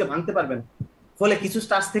স্টার্চকে ভাঙতে পারবে না, ফলে কিছু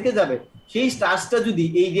স্টার্চ থেকে যাবে। সেই স্টার্চটা যদি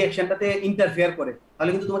এই রিঅ্যাকশনটাতে ইন্টারফেয়ার করে,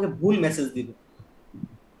 তাহলে কিন্তু তোমাকে ভুল মেসেজ দিবে।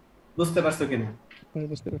 বুঝতে পারছো কিনা?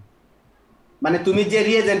 বুঝতে পারছি। মানে তুমি যে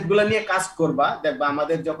রিএজেন্ট গুলো নিয়ে কাজ করবা, দেখবা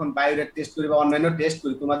আমাদের যখন বায়োরেট টেস্ট করি বা অন্যান্য টেস্ট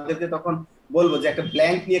করি, তোমাদেরকে তখন বলবো যে একটা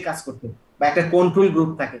ব্ল্যাঙ্ক নিয়ে কাজ করতে বা একটা কন্ট্রোল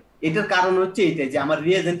গ্রুপ থাকে। এটার কারণ হচ্ছে এইটাই যে আমার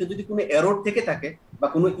রিএজেন্টে যদি কোনো এরর থেকে থাকে বা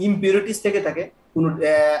কোনো ইমপিউরিটিস থেকে থাকে, কোনো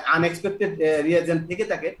আনএক্সপেক্টেড রিএজেন্ট থেকে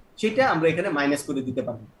থাকে, সেটা আমরা এখানে মাইনাস করে দিতে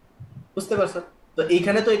পারবো। বুঝতে পারছো? তো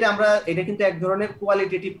এইখানে তো এটা কিন্তু এক ধরনের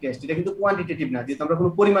কোয়ালিটেটিভ টেস্ট, এটা কিন্তু কোয়ান্টিটেটিভ না, যেহেতু আমরা কোনো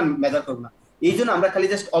পরিমাণ মেজার করবো না। এই জন্য আমরা খালি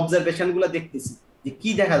জাস্ট অবজারভেশন গুলো দেখতেছি যে কি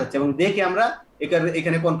দেখা যাচ্ছে, এবং দেখে আমরা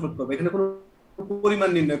এখানে কন্ট্রোল করবো। এখানে কোনো পরিমাণ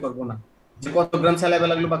নির্ণয় করবো না যে কত গ্রাম স্যালাইভা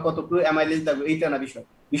লাগলো বা কতটুকু অ্যামাইলেজ লাগলো, এইটা না বিষয়।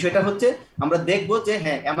 বিষয়টা হচ্ছে আমরা দেখবো যে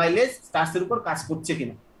হ্যাঁ অ্যামাইলেজ স্টার্চের উপর কাজ করছে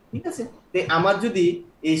কিনা। ঠিক আছে? তো আমার যদি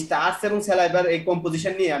এই স্টার্চ এবং স্যালাইভার এই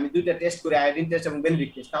কম্পোজিশন নিয়ে আমি দুইটা টেস্ট করি, আয়োডিন টেস্ট এবং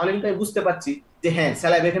বেনেডিক্ট টেস্ট, তাহলে কিন্তু আমি বুঝতে পারছি যে হ্যাঁ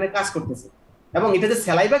স্যালাইভা এখানে কাজ করতেছে। এবং এটা যে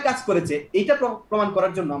স্যালাইভা কাজ করেছে, এইটা প্রমাণ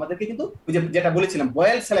করার জন্য আমাদেরকে কিন্তু ওই যেটা বলেছিলাম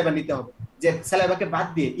বয়েল স্যালাইভা নিতে হবে, যে স্যালাইভাকে বাদ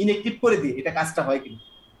দিয়ে ইনএক্টিভ করে দিয়ে এটা কাজটা হয় কিনা।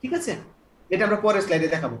 ঠিক আছে? এটা আমরা পরের স্লাইডে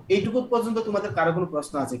দেখাবো। এইটুকু পর্যন্ত তোমাদের কারো কোনো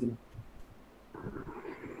প্রশ্ন আছে কিনা?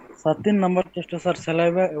 3 নাম্বার টেস্টে স্যার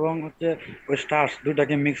স্যালাইভা এবং হচ্ছে ওই স্টার্চ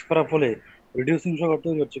দুটাকে মিক্স করার ফলে রিডিউসিং সুগার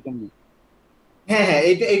তৈরি হচ্ছে কেমন? হ্যাঁ হ্যাঁ,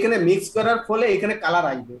 এইটা এখানে মিক্স করার ফলে এখানে কালার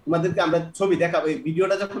আসবে। তোমাদেরকে আমরা ছবি দেখাবো, এই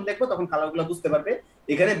ভিডিওটা যখন দেখবো তখন কালারগুলো বুঝতে পারবে।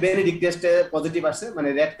 এখানে বেনেডিক্ট টেস্টে পজিটিভ আসছে, মানে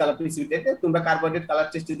রেড কালার প্রিসিপিটেট। তোমরা কার্বোহাইড্রেট কালার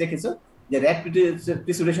টেস্টে দেখেছো যে রেড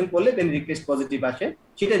প্রিসিপিটেশন করলে বেনেডিক্ট টেস্ট পজিটিভ আসে,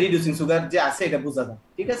 সেটা রিডিউসিং সুগার যে আছে এটা বোঝা যায়।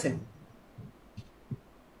 ঠিক আছে?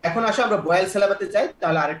 এখন আসো আমরা বয়েল স্যালাইভাতে যাই,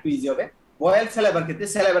 তাহলে আরেকটু ইজি হবে। বয়েল স্যালাইভার ক্ষেত্রে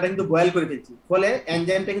স্যালাইভাটা কিন্তু বয়েল করে ফেলছি, ফলে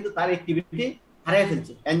এনজাইমটা কিন্তু তার অ্যাক্টিভিটি হারিয়ে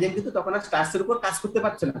ফেলছে। এনজাইম কিন্তু তখন আর স্টার্চের উপর কাজ করতে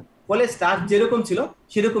পারছে না, ফলে স্টার্চ যেরকম ছিল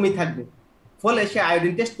সেরকমই থাকবে, ফলে সে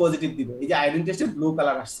আয়োডিন টেস্ট পজিটিভ দিবে। এই যে আয়োডিন টেস্টে ব্লু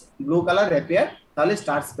কালার আসছে, ব্লু কালার অ্যাপিয়ার তাহলে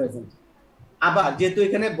স্টার্চ প্রেজেন্ট। আবার যেহেতু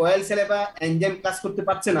এখানে বয়েল সেলে বা এনজাইম কাজ করতে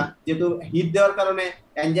পারছে না, যেহেতু হিট দেওয়ার কারণে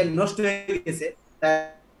এনজাইম নষ্ট হয়ে গেছে,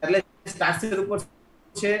 তাহলে স্টার্চের উপর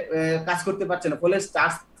সে কাজ করতে পারছে না, ফলে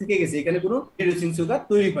স্টার্চ থেকে গেছে, এখানে কোনো রিডিউসিং সুগার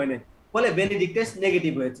তৈরি হয় না, ফলে বেনিডিক্ট টেস্ট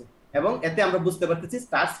নেগেটিভ হয়েছে, এবং এতে আমরা বুঝতে পারতেছি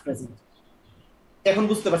স্টার্চ প্রেজেন্ট। এখন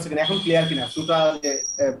বুঝতে পারছি কিনা, এখন ক্লিয়ার কিনা টোটাল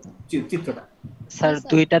চিত্রটা? স্যার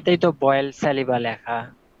দুইটাতেই তো বয়েল স্যালিভা লেখা।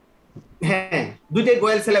 হ্যাঁ, দুইটাই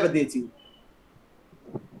বয়েল সেলে দিয়েছি।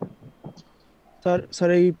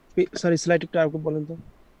 স্যার স্লাইড একটু আরেকটু বলেন তো।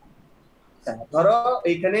 ধরো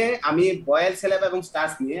এইখানে আমি বয়েল সেলাব এবং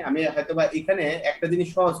স্টার্চ নিয়ে আমি হয়তোবা এখানে একটা জিনিস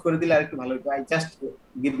সহজ করে দিলে আরেকটু ভালো হতো। I just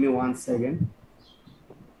give me 1 second.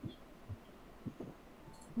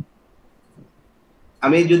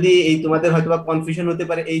 আমি যদি এই তোমাদের হয়তোবা কনফিউশন হতে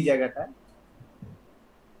পারে এই জায়গাটা,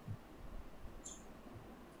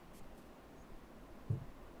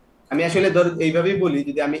 আমি আসলে ধর এইভাবেই বলি,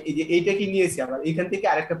 যদি আমি এই যে এইটা কি নিয়েছি, আবার এইখান থেকে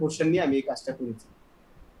আরেকটা পোর্শন নিয়ে আমি এই কাজটা করেছি।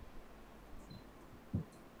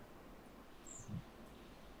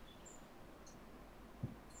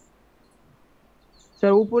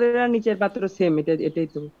 স্যার উপরের আর নিচের পাত্র সেম, এটাই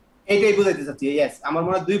তো। এইটাই বুঝাইতে চাচ্ছি। ইয়েস, আমার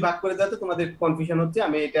মনে হয় দুই ভাগ করে দেওয়াতে তোমাদের কনফিউশন হচ্ছে,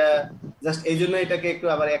 আমি এটা জাস্ট এই জন্য এটাকে একটু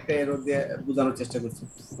আবার একটা এরর দিয়ে বোঝানোর চেষ্টা করছি।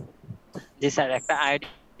 জি স্যার, একটা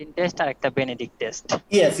আয়োডিন টেস্ট আর একটা Benedict test.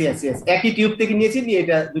 Yes yes yes, একই টিউব থেকে নিয়েছি, নিয়ে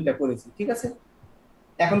এটা দুইটা করেছি, ঠিক আছে?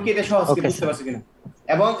 এখন কি এটা সহজ কি বুঝতে পারছো কিনা?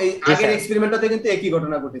 এবং এই আগের এক্সপেরিমেন্টটাতে কিন্তু একই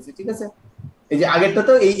ঘটনা ঘটেছে, ঠিক আছে? এই যে আগেরটা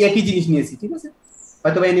তো এই একই জিনিস নিয়েছি, ঠিক আছে?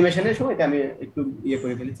 হয়তো বা অ্যানিমেশনের সময় এটা আমি একটু ইয়ে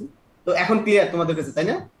করে ফেলেছি। তো এখন ক্লিয়ার তোমাদের কাছে, তাই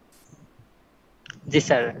না? জি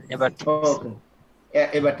স্যার, এবার ওকে,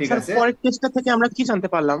 এবার ঠিক আছে। পরের টেস্টটা থেকে আমরা কি জানতে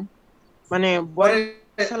পারলাম, মানে পরে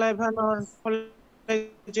স্যালাইভা নেওয়ার ফলে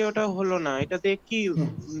যে ওটা হলো না, এটা দিয়ে কি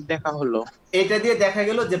দেখা হলো? এটা দিয়ে দেখা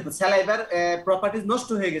গেল যে স্যালাইভার প্রপার্টিজ নষ্ট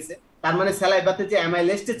হয়ে গেছে। তার মানে স্যালাইভাতে যে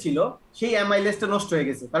অ্যামাইলেজটা ছিল, সেই অ্যামাইলেজটা নষ্ট হয়ে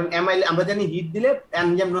গেছে, কারণ আমরা জানি হিট দিলে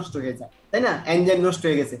এনজাইম নষ্ট হয়ে যায়, তাই না? এনজাইম নষ্ট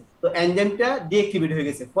হয়ে গেছে, তো এনজাইমটা ডিঅ্যাক্টিভেট হয়ে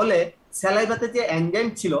গেছে, ফলে স্যালাইভাতে যে এনজাইম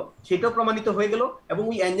ছিল সেটাও প্রমাণিত হয়ে গেল, এবং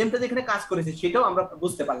ওই এনজাইমটা যেখানে কাজ করেছে সেটাও আমরা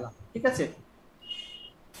বুঝতে পারলাম, ঠিক আছে?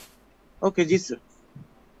 ওকে, জি স্যার।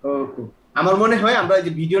 ওকে, আমার মনে হয় আমরা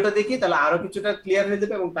যে ভিডিওটা দেখি তাহলে আরো কিছুটা ক্লিয়ার হয়ে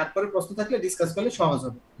যাবে, এবং তারপরে প্রশ্ন থাকলে ডিসকাস করলে সহজ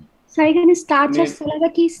হবে। স্যার এখানে স্টার্চ আর স্যালাইভা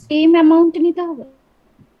কি সেম অ্যামাউন্টে নিতে হবে?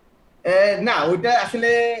 না, ওইটা আসলে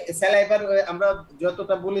স্যালাইভার আমরা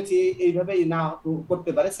যতটা বলেছি এইভাবেই না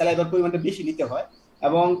করতে পারে, স্যালাইভার পরিমাণটা বেশি নিতে হয়,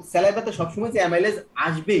 এবং স্যালাইভাতে সবসময় যে অ্যামাইলেজ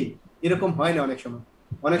আসবেই এরকম হয় না।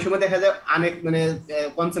 অনেক সময় দেখা যায় অনেক মানে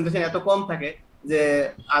কনসেন্ট্রেশন এত কম থাকে যে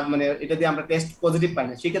মানে এটা দিয়ে আমরা টেস্ট পজিটিভ পাই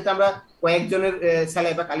না। সেক্ষেত্রে আমরা কয়েকজনের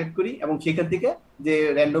স্যালাইভা কালেক্ট করি, এবং সেখান থেকে যে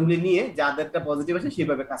র্যান্ডমলি নিয়ে যাদেরটা পজিটিভ আসে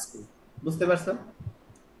সেইভাবে কাজ করি। বুঝতে পারছো?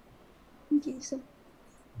 জি স্যার।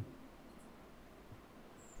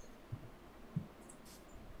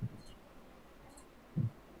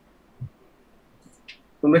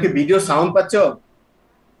 তোমরা কি ভিডিও সাউন্ড পাচ্ছ?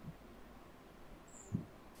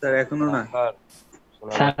 স্যার এখনো না,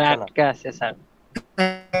 স্যার আটকে আছে স্যার।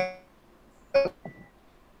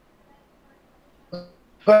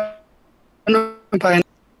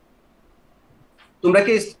 তোমরা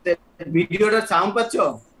কি ভিডিওটা সাউন্ড পাচ্ছ?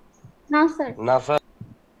 না স্যার। না স্যার।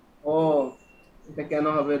 ও, এটা কেন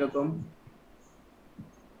হবে এরকম?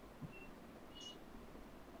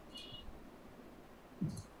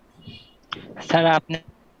 স্যার আপনি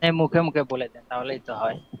মুখে মুখে বলে দেন, তাহলেই তো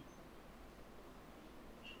হয়।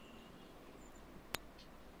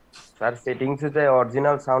 স্যার সেটিংসে যে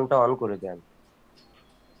অরিজিনাল সাউন্ডটা অন করে দেন।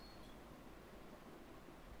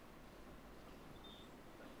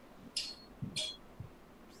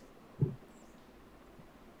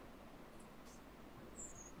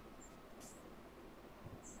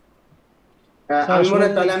 আমি মনে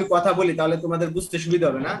হয় তাহলে আমি কথা বলি, তাহলে তোমাদের বুঝতে সুবিধা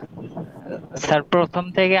হবে না? স্যার প্রথম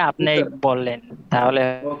থেকে আপনি বললেন তাহলে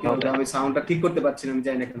ওকে, আমি সাউন্ডটা ঠিক করতে পারছি না, আমি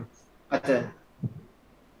জানি না কেন। আচ্ছা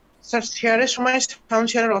স্যার শেয়ারের সময় সাউন্ড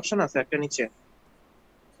শেয়ারের অপশন আছে একটা নিচে।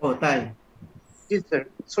 ও তাই? জি স্যার,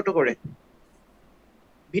 ছোট করে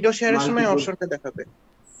ভিডিও শেয়ারের সময় অপশনটা দেখাবে।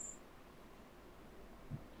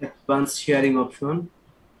 Advance sharing option,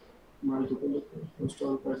 multiple post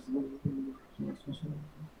all personal.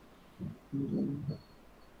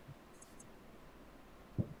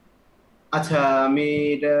 আচ্ছা, আমি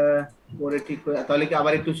এটা পরে ঠিক করে, তাহলে কি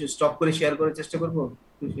আবার একটু স্টপ করে শেয়ার করার চেষ্টা করব?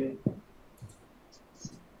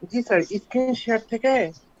 জি স্যার, স্ক্রিন শেয়ার থেকে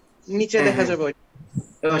নিচে দেখা যাবে।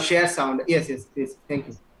 Share sound, yes yes please, thank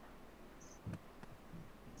you.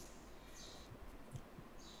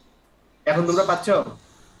 এখন তোমরা পাচ্ছ?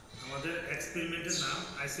 আমাদের এক্সপেরিমেন্টের নাম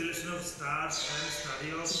isolation of starch and study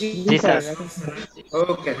of G sir.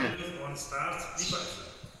 ওকে, হ্যাঁ। On starch preparation.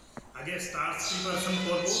 আগে স্টার্চ প্রিপারেশন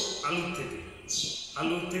করব আলু থেকে,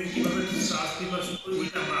 আলু থেকে কিভাবে স্টার্চ প্রিপারেশন করি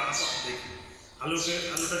ওইটা আমরা দেখি।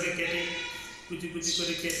 আলুটাকে কেটে কুচি কুচি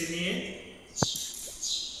করে কেটে নিয়ে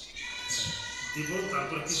দিব,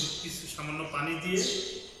 তারপর কিছু কিছু সামান্য পানি দিয়ে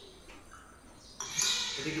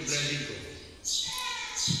এটাকে ব্লেন্ডিং করব।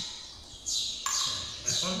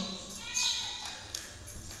 এখন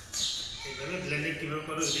এইভাবে ব্লেন্ডিং কিভাবে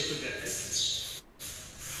করো এটা একটু দেখে।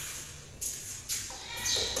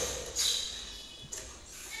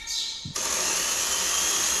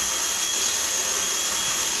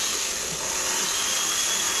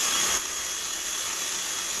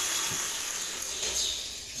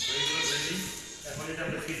 এখন এটা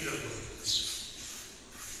আমরা ফিল্টার করব।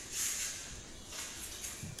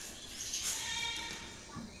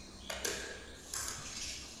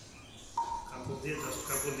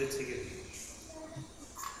 কাপড় দিয়ে ছেঁকে দিই।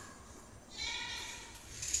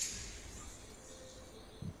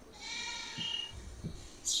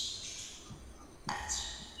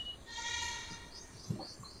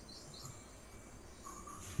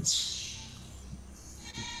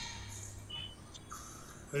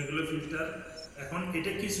 ওইগুলো ফিল্টার। এখন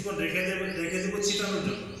এটা কিছুক্ষণ রেখে দেবো ছিটানোর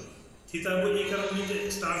জন্য। ছিটাবো এই কারণে যে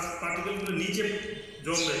স্টার্চ পার্টিকেলগুলো নিচে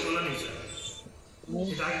জমবে তলা নিচে।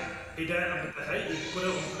 এটা আমরা দেখাই, করে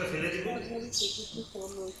অঙ্কটা ফেলে দিব।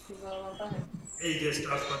 এই যে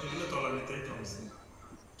স্টার্চ পার্টিকেল তলানিতে জমছে,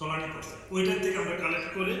 তলানি পড়ছে, ওইটার থেকে আমরা কালেক্ট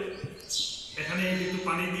করে এখানে একটু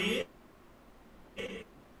পানি দিয়ে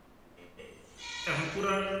এখন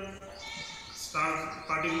পুরো স্টার্চ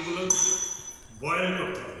পার্টিকেলগুলো বয়েল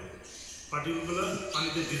করতে হবে। পার্টিকেলগুলো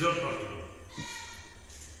পানিতে ডিজলভ হবে।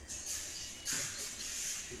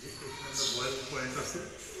 বয়েল পয়েন্ট আছে,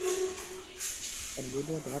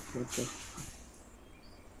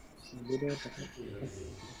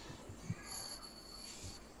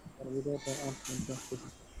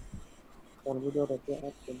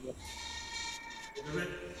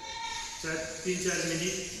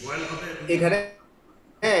 এখানে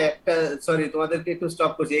হ্যাঁ একটা সরি তোমাদেরকে একটু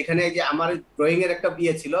স্টপ করছি। এখানে যে আমার ড্রয়িং এর একটা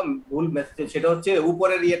ইয়ে ছিল ভুল মেসেজ, সেটা হচ্ছে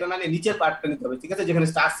উপরের ইয়েটা না নিচের পার্টটা নিতে হবে, ঠিক আছে, যেখানে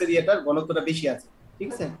স্টার্চের ইয়েটার ঘনত্বটা বেশি আছে, ঠিক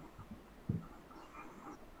আছে।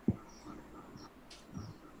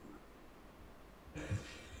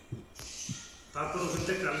 তারপর ওখান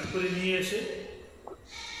থেকে কালেক্ট করে নিয়ে এসে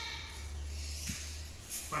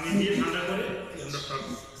পানি দিয়ে ঠান্ডা করে আমরা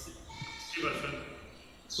প্রিপারেশন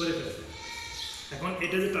করে ফেলবো। এখন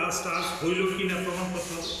এটা যে স্টার্চ হইল কিনা প্রমাণ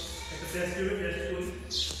করতে হবে। একটা টেস্ট টিউবে টেস্ট করি।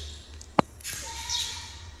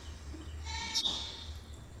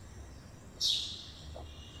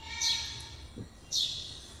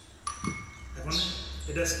 এখন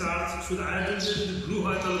এটা স্টার্চ, শুধু আয়োডিন যদি ব্লু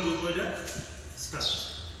হয় তাহলে বুঝবো এটা স্টার্চ।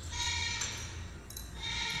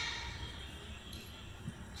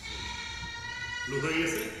 ব্লু হয়ে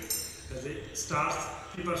গেছে, স্টার্চ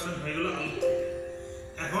প্রিপারেশন হয়ে গেল আলু থেকে।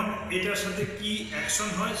 এখন এটার সাথে কি অ্যাকশন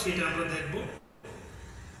হয় সেটা আমরা দেখব।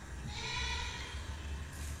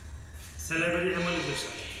 স্যালাইভারি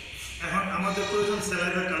অ্যামাইলেশন। এখন আমাদের প্রয়োজন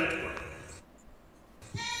স্যালাইভা কালেক্ট করা।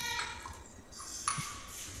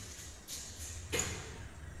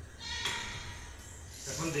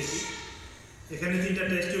 এখন দেখি এখানে 3টা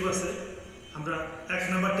টেস্ট টিউব আছে। আমরা 1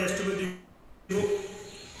 নাম্বার টেস্ট টিউবে দিব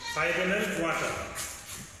 5 ml ওয়াটার।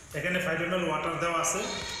 এখানে 5 ml ওয়াটার দেওয়া আছে,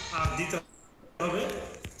 আর দিতে হবে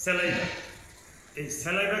স্যালাইভা। এই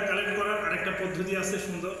স্যালাইভা কালেক্ট করার আরেকটা পদ্ধতি আছে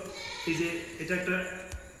সুন্দর। এই যে এটা একটা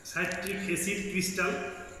সাইট্রিক অ্যাসিড ক্রিস্টাল,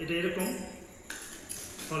 এটা এরকম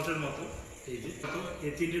সল্টের মতো। এই যে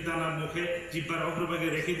এই 3টে দানা মুখে জিহ্বার অগ্রভাগে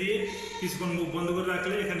রেখে দিয়ে কিছুক্ষণ মুখ বন্ধ করে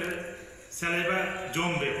রাখলে এখানে স্যালাইভা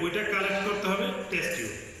জমবে, ওইটা কালেক্ট করতে হবে টেস্ট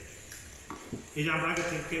টিউব। এই যে আমরা আগে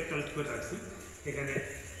থেকে কালেক্ট করে রাখছি, এখানে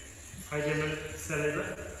 5 ml স্যালাইভা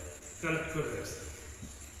কালেক্ট করে রাখছি।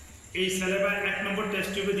 এই স্যালাইভা 1 নম্বর টেস্ট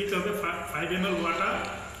টিউবে দিতে হবে 5 ml ওয়াটার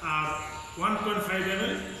আর 1.5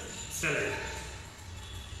 ml স্যালাইভা।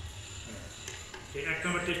 এই 1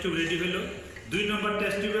 নম্বর টেস্ট টিউব রেডি হলো। 2 নম্বর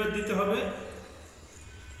টেস্ট টিউবে দিতে হবে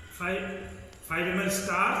 5 ml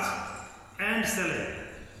starch and saliva.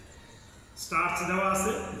 Starch দেওয়া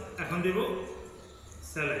আছে, এখন দেব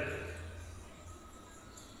স্যালাইভা।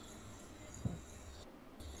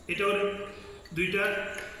 এটা দুইটা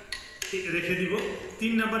রেখে দিব।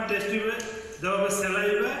 3 নাম্বার টেস্ট টিউবে দেওয়া হবে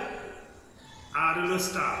স্যালাইভা আর হলো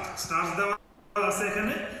স্টার্চ। স্টার্চ দেওয়া আছে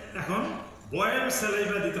এখানে, এখন বয়েল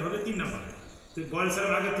স্যালাইভা দিতে হবে 3 নাম্বার। তো বয়েল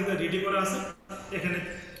স্যালাইভা আগে থেকে রেডি করা আছে, এখানে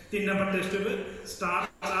 3 নাম্বার টেস্ট টিউবে স্টার্চ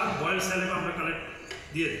আর বয়েল স্যালাইভা আমরা কালেক্ট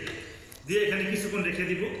দিয়ে এখানে কিছুক্ষণ রেখে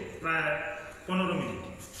দিব, প্রায় 15 মিনিট।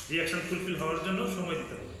 রিঅ্যাকশন ফুলফিল হওয়ার জন্য সময়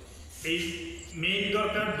দিতে হবে। এই মেইন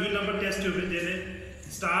দরকার 2 নাম্বার টেস্ট টিউবে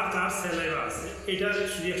স্টার্চ আর স্যালাইভা আছে, এটা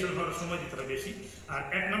রিঅ্যাকশন হওয়ার সময় দিতে হবে বেশি। আর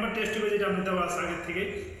 1 নম্বর টেস্ট টিউবে যেটা আমরা দেওয়া আছে আগে থেকে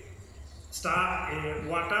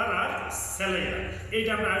ওয়াটার আর স্যালাইভা,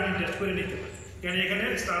 এইটা আমরা আয়োডিন টেস্ট করে নিতে পারি, কারণ এখানে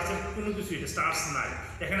স্টার্চের কোনো কিছু স্টার্চ নাই।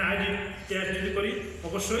 এখানে আয়োডিন টেস্ট যদি করি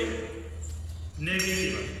অবশ্যই নেগেটিভ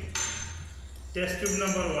হবে। Test tube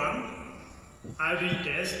number 1 iodine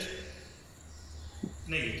test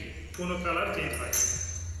negative, কোনো কালার চেঞ্জ হয়।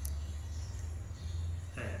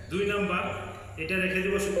 হ্যাঁ, 2 নম্বর এটা রেখে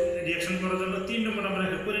দেবো রিঅ্যাকশন করার জন্য। 3 নম্বর আমরা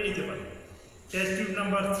করে নিতে পারি। টেস্ট টিউব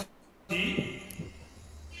নাম্বার 3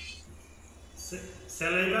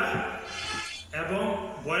 স্যালাইভা এবং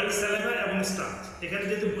বয়েল স্যালাইভা এবং স্টার্চ। এখানে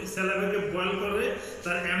যেহেতু স্যালাইভাকে বয়েল করে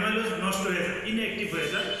তার অ্যামাইলোজ নষ্ট হয়ে যায়, ইনঅ্যাক্টিভ হয়ে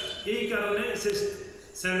যায়, এই কারণে সে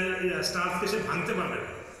স্টার্চকে সে ভাঙতে পারবে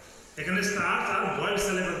না। এখানে স্টার্চ আর বয়েল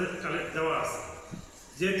স্যালাইভা দেওয়া আছে,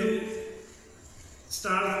 যেহেতু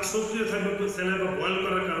স্টার্চ সক্রিয় থাকবে স্যালাইভা বয়েল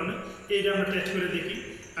করার কারণে, এইটা আমরা টেস্ট করে দেখি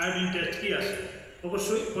আয়োডিন টেস্ট কি আসে,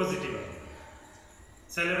 অবশ্যই পজিটিভ হবে।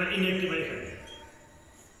 স্যালাইভা ইনঅ্যাক্টিভ হয় এখানে,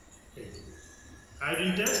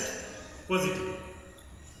 iodine test positive,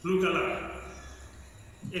 blue colour.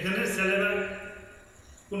 এখানে স্যালাইভার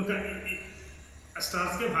কোন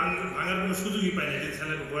স্টার্চকে ভাঙার কোনো সুযোগই পায় না, যে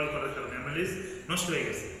স্যালাইভা বয়েল করার কারণে অ্যামাইলেজ নষ্ট হয়ে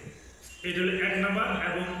গেছে। এটা হলো 1 নাম্বার।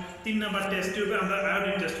 এবং 3 নাম্বার টেস্ট টিউবে আমরা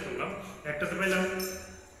আয়োডিন টেস্ট করলাম, একটাতে পাইলাম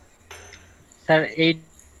স্যার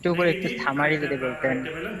এইটার উপর একটু সামারি যদি বলতেন।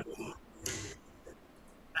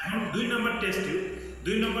 এখন 2 নম্বর টেস্ট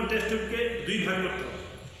টিউবকে 2 ভাগ করতে হবে,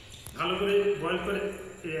 ভালো করে বয়েল করে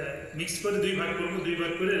মিক্স করে 2 ভাগ করবো, 2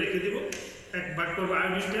 ভাগ করে রেখে দেব। 1 ভাগ করবো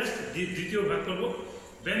আয়োডিন টেস্ট, দ্বিতীয় ভাগ করবো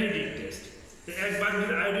বেনেডিক্ট টেস্ট। 1 ভাগ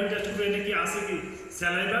যদি আয়োডিন টেস্ট করে নাকি আছে কি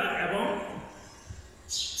স্যালাইভা এবং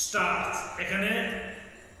স্টার্চ, এখানে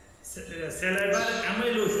স্যালাইভার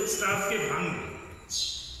অ্যামাইলোজ স্টার্চকে ভাঙবে,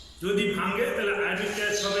 যদি ভাঙে তাহলে আয়োডিন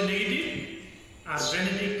টেস্ট হবে নেগেটিভ আর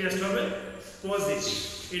বেনেডিক্ট টেস্ট হবে পজিটিভ।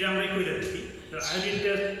 এটা আমরা করে দেখি। আয়োডিন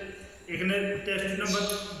টেস্ট এখানে টেস্ট নাম্বার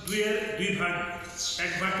 2 এর 2 ভাগ,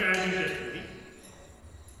 1 ভাগকে আয়োডিন টেস্ট করি,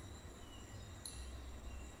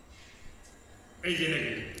 এই যে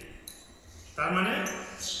নেগেটিভ, তার মানে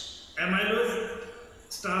অ্যামাইলোজ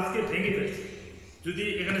স্টার্চকে ভেঙে ফেলছে। যদি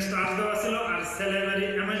এখানে স্টার্চ দেওয়া ছিল আর স্যালাইভারি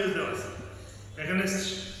অ্যামাইলোজ দেওয়া ছিল, এখানে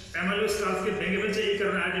অ্যামাইলোজ স্টার্চকে ভেঙে ফেলছে, এই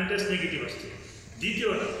কারণে আয়োডিন টেস্ট নেগেটিভ আসছে।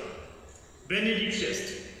 দ্বিতীয়টা বেনেডিক্ট টেস্ট,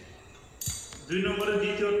 2 নম্বরের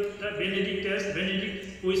দ্বিতীয়টা বেনেডিক্ট টেস্ট। বেনেডিক্ট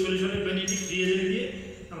ওই সলিউশনে বেনেডিক্ট রিয়েজেন্ট দিয়ে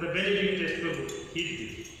আমরা বেনেডিক্ট টেস্ট করব হিট দিয়ে।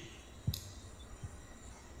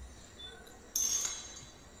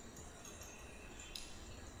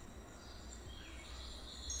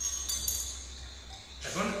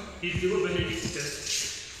 এখন হিট দিব Benedict test.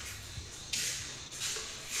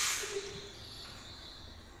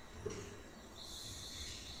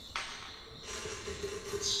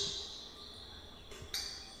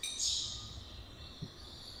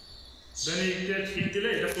 Benedict test hit দিলে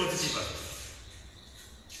এটা পজিটিভ আসে।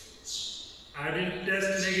 Iodine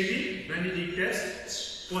test negative, Benedict test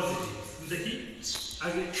positive. দেখি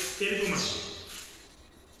আগে এরকম আসে,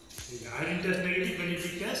 iodine test negative,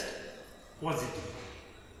 Benedict test positive.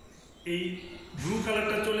 এই ব্লু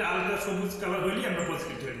কালারটা চলে আলাদা সবুজ কালার হইলে আমরা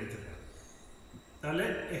পজিটিভ ধরে নিতে পারি। তাহলে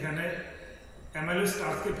এখানে অ্যামাইলোজ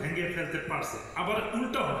স্টার্চকে ভেঙে ফেলতে পারছে। আবার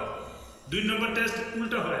উল্টা হয়, 2 নম্বর টেস্ট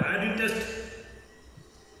উল্টা হয়, আয়োডিন টেস্ট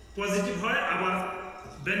পজিটিভ হয়, আবার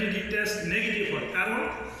বেনেডিক্ট টেস্ট নেগেটিভ হয়, কারণ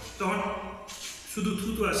তখন শুধু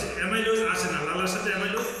থুতু আসে, অ্যামাইলোজ আসে না, লালার সাথে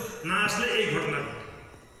অ্যামাইলোজ না আসলে এই ঘটনা ঘটে।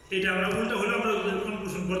 এটা আমরা উল্টা হলে আমরা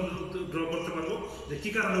কনক্লুশন ড্র করতে পারবো যে কি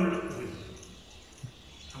কারণে উল্টা হইল।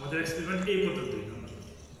 আমাদের এক্সপেরিমেন্ট এই পদ্ধতি।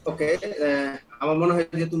 ওকে, আমার মনে হয়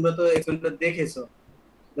যে তোমরা তো এক্সপেরিমেন্ট দেখেছো,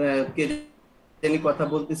 কে জানি কথা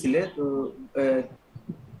বলতেছিলে, তো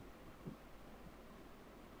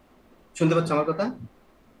শুনতে পাচ্ছ আমার কথা?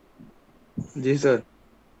 জি স্যার।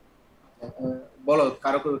 বলো,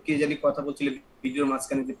 কারো কে জানি কথা বলছিলে ভিডিওর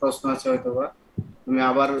মাঝখানে, যে প্রশ্ন আছে হয়তো বা আমি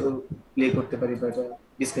আবার প্লে করতে পারি বা এটা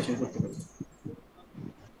ডিসকাশন করতে পারি।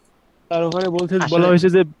 আর ওখানে বলা হয়েছে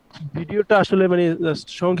যে ভিডিওটা আসলে মানে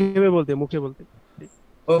সংক্ষেপে বলতে, মুখে বলতে।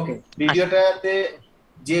 ওকে, ভিডিওটাতে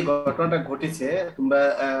যে ঘটনাটা ঘটেছে তোমরা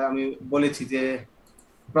আমি বলেছি যে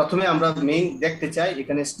প্রথমে আমরা মেইন দেখতে চাই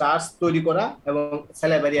এখানে স্টার্চ তৈরি করা এবং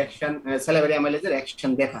স্যালাইভারি অ্যাকশন, স্যালাইভারি অ্যামাইলেজের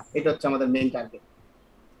অ্যাকশন দেখা, এটা হচ্ছে আমাদের মেইন টার্গেট।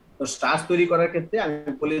 তো স্টার্চ তৈরি করার ক্ষেত্রে আমি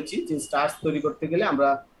বলেছি যে স্টার্চ তৈরি করতে গেলে আমরা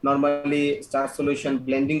নরমালি স্টার্চ সলিউশন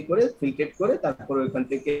ব্লেন্ডিং করে ফিল্ট্রেট করে তারপর ওইখান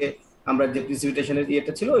থেকে আমরা যে প্রিসিপিটেশনের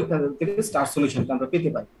ইয়েটা ছিল ওইখান থেকে স্টার্চ সলিউশনটা আমরা পেতে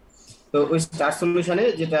পারি। তো ওই স্টার্চ সলিউশনে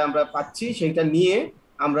যেটা আমরা পাচ্ছি সেইটা নিয়ে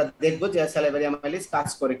আমরা দেখবো যে স্যালাইভারি অ্যামাইলেজ কাজ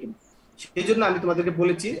করে কিনা। সেই জন্য আমি তোমাদেরকে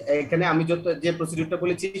বলেছি এখানে আমি যত যে প্রসিডিউরটা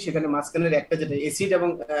বলেছি সেখানে মাঝখানের একটা যেটা অ্যাসিড এবং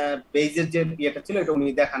বেজের যে ইয়েটা ছিল এটা উনি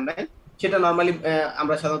দেখান নাই। সেটা নরমালি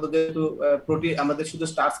আমরা সাধারণত যেহেতু প্রোটিন আমাদের শুধু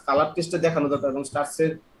স্টার্চ কালার টেস্টে দেখানো দরকার এবং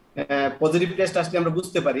স্টার্চের পজিটিভ টেস্ট আসলে আমরা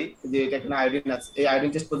বুঝতে পারি যে এটা এখানে আয়োডিন আছে, এই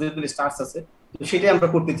আয়োডিন টেস্ট পজিটিভ স্টার্চ আছে, তো সেটাই আমরা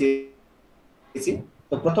করতে চেয়েছি।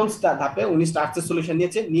 তো প্রথম ধাপে উনি স্টার্চের সলিউশন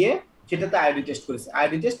নিয়ে সেটাতে আয়োডিন টেস্ট করেছে,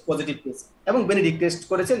 আয়োডিন টেস্ট পজিটিভ পেয়েছে এবং বেনেডিক্ট টেস্ট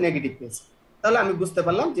করেছে নেগেটিভ পেয়েছে। তাহলে আমি বুঝতে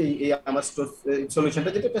পারলাম যে এই আমার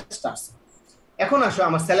সলিউশনটা যেটা স্টার্চ। এখন আসো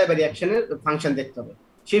আমার স্যালাইভারি অ্যাকশনের ফাংশন দেখতে হবে।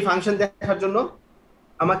 সেই ফাংশন দেখার জন্য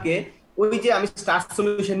আমাকে ওই যে আমি স্টার্চ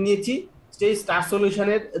সলিউশন নিয়েছি সেই স্টার্চ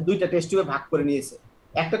সলিউশনের দুইটা টেস্ট টিউবে ভাগ করে নিয়েছে।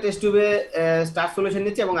 একটা টেস্ট টিউবে স্টার্চ সলিউশন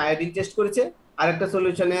নিয়েছে এবং আয়োডিন টেস্ট করেছে, আরেকটা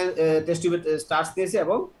সলিউশনে টেস্ট টিউবে স্টার্চ নিয়েছে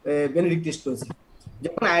এবং বেনেডিক্ট টেস্ট করেছে।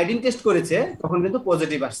 যখন আয়োডিন টেস্ট করেছে তখন কিন্তু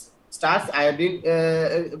পজিটিভ আসছে, স্টার্চ আয়োডিন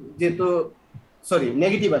যেহেতু সরি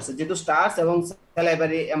নেগেটিভ আসছে, যেহেতু স্টার্চ এবং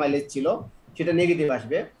স্যালাইভারি অ্যামাইলেজ ছিল সেটা নেগেটিভ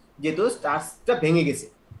আসবে, যেহেতু স্টার্চটা ভেঙে গেছে।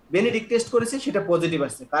 বেনেডিক্ট টেস্ট করেছে সেটা পজিটিভ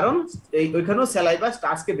আসছে, কারণ ওইখানেও স্যালাইভা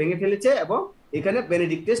স্টার্চকে ভেঙে ফেলেছে এবং এখানে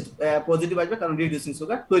বেনেডিক্ট টেস্ট পজিটিভ আসবে কারণ রিডিউসিং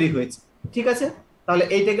সুগার তৈরি হয়েছে। ঠিক আছে, তাহলে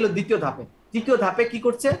এইটা গেল দ্বিতীয় ধাপে। তৃতীয় ধাপে কি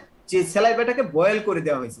করছে, যে স্যালাইভাটাকে বয়েল করে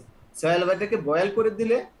দেওয়া হয়েছে। স্যালাইভাটাকে বয়েল করে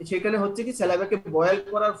দিলে সেখানে হচ্ছে কি স্যালাইভাকে বয়েল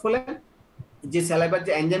করার ফলে যে স্যালাইভার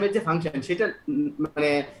যে এনজাইমের যে ফাংশন সেটা মানে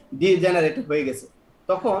ডিজেনারেট হয়ে গেছে।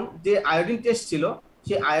 তখন যে আয়োডিন টেস্ট ছিল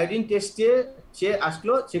সেই আয়োডিন টেস্টে সে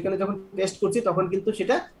আসলো, সেখানে যখন টেস্ট করছি তখন কিন্তু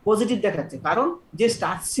সেটা পজিটিভ দেখাচ্ছে, কারণ যে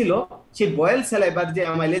স্টার্চ ছিল সেই বয়েল স্যালাইভার যে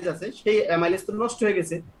অ্যামাইলেজ আছে সেই অ্যামাইলেজ তো নষ্ট হয়ে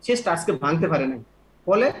গেছে, সে স্টার্চকে ভাঙতে পারে নাই,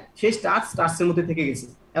 ফলে সেই স্টার্চের মধ্যে থেকে গেছে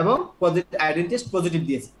এবং আয়োডিন টেস্ট পজিটিভ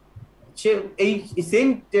দিয়েছে। সে এই সেম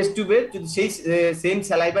টেস্ট টিউবে যদি সেই সেম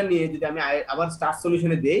স্যালাইভা নিয়ে যদি আমি আবার স্টার্চ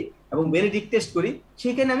সলিউশনে দেই এবং বেনেডিক্ট টেস্ট করি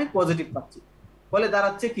সেখানে আমি পজিটিভ পাচ্ছি। ফলে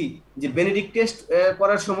দাঁড়াচ্ছে কি যে বেনেডিক্ট টেস্ট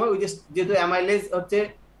করার সময় ওই যে যেহেতু অ্যামাইলেজ হচ্ছে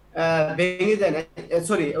ভেঙে যায় না,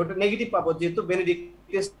 সরি ওটা নেগেটিভ পাবো, যেহেতু বেনেডিক্ট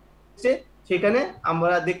টেস্টে সেখানে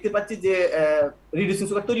আমরা দেখতে পাচ্ছি যে রিডিউসিং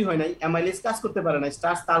সুগার তৈরি হয় নাই, অ্যামাইলেজ কাজ করতে পারে না,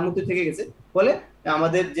 স্টার্চ তার মধ্যে থেকে গেছে, ফলে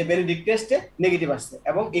আমাদের যে বেনেডিক্ট টেস্টে নেগেটিভ আসছে।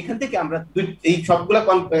 এবং এখান থেকে আমরা এই সবগুলা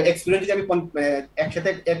এক্সপেরিমেন্ট যদি আমি একসাথে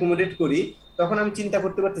অ্যাকোমোডেট করি তখন আমি চিন্তা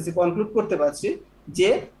করতে পারতেছি, কনক্লুড করতে পারছি যে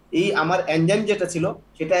এই আমার এনজাইম যেটা ছিল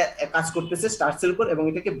সেটা কাজ করতেছে স্টার্চের উপর এবং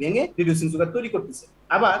এটাকে ভেঙে রিডিউসিং সুগার তৈরি করতেছে।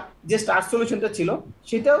 আবার যে স্টার্চ সলিউশনটা ছিল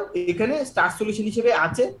সেটাও এখানে স্টার্চ সলিউশন হিসেবে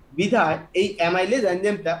আছে, বিধায় এই অ্যামাইলেজ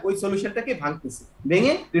এনজাইমটা ওই সলিউশনটাকে ভাঙতেছে,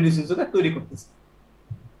 ভেঙে রিডিউসিং সুগার তৈরি করতেছে।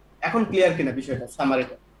 এখন ক্লিয়ার কিনা বিষয়টা,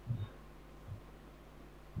 সামারিটা?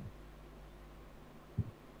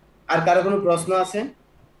 আর কারো কোনো প্রশ্ন আছে?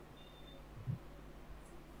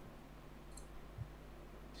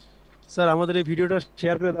 স্যার আমাদের এই ভিডিওটা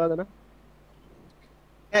শেয়ার করে দেওয়া যায় না?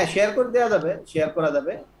 হ্যাঁ শেয়ার করে দেওয়া যাবে, শেয়ার করা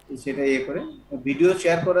যাবে, সেটা ইয়ে করে ভিডিও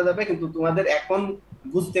শেয়ার করা যাবে, কিন্তু তোমাদের এখন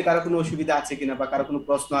বুঝতে কারো কোনো অসুবিধা আছে কিনা বা কারো কোনো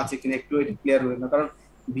প্রশ্ন আছে কিনা একটু এটা ক্লিয়ার হবে না, কারণ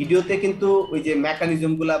ভিডিওতে কিন্তু ওই যে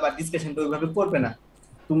মেকানিজম গুলা বা ডিসকাশনটা ওইভাবে করবে না।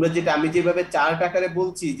 তোমরা যেটা আমি যেভাবে চার্ট আকারে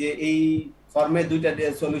বলছি যে এই ফর্মে দুইটা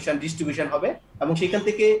সলিউশন ডিস্ট্রিবিউশন হবে এবং সেখান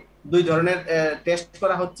থেকে দুই ধরনের টেস্ট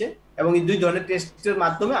করা হচ্ছে এবং এই দুই ধরনের টেস্টের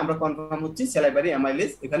মাধ্যমে আমরা কনফার্ম হচ্ছি স্যালাইভারি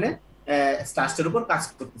অ্যামাইলেজ এখানে স্টার্চের উপর কাজ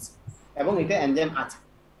করতেছে এবং এটা এনজাইম আছে।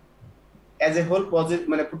 অ্যাজ এ হোল প্রজেক্ট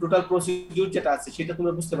মানে টোটাল প্রসিডিউর যেটা আছে সেটা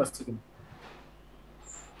তোমরা বুঝতে পারছো কিনা?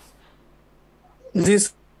 জি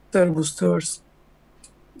স্যার, বুঝতে পারছি।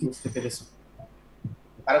 বুঝতে পেরেছো?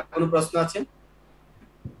 আর কোনো প্রশ্ন আছে?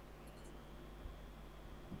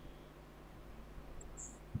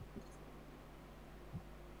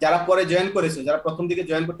 যারা পরে জয়েন করেছো, যারা প্রথম দিকে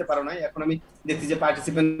জয়েন করতে পারো নাই, এখন আমি দেখছি যে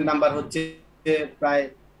পার্টিসিপেন্ট নাম্বার হচ্ছে প্রায়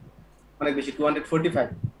অনেক বেশি 245।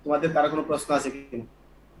 তোমাদের কারো কোনো প্রশ্ন আছে কিনা?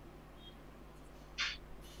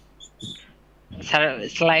 স্যার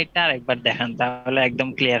স্লাইডটা আরেকবার দেখান তাহলে একদম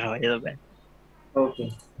ক্লিয়ার হয়ে যাবে। ওকে,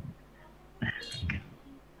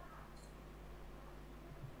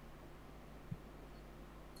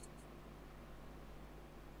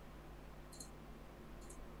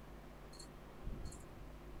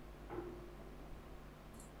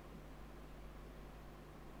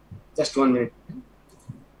 just 1 minute.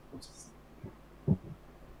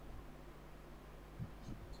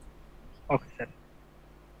 Okay sir.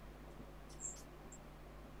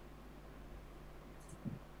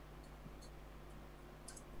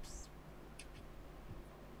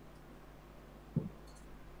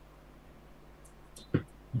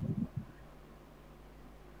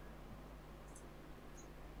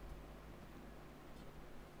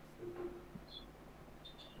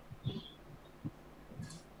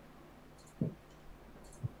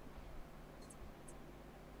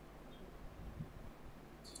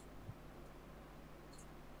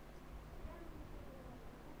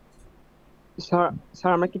 Sir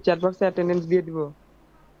sir আমরা কি চ্যাট বক্সে অ্যাটেন্ডেন্স দিয়ে দিব?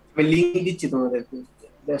 আমি লিংক দিচ্ছি তোমাদেরকে,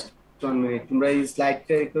 জাস্ট 1 মিনিট, তোমরা এই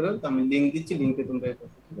স্লাইডটা করো, তো আমি লিংক দিচ্ছি, লিংকে তোমরা এটা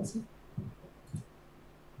করো, ঠিক আছে?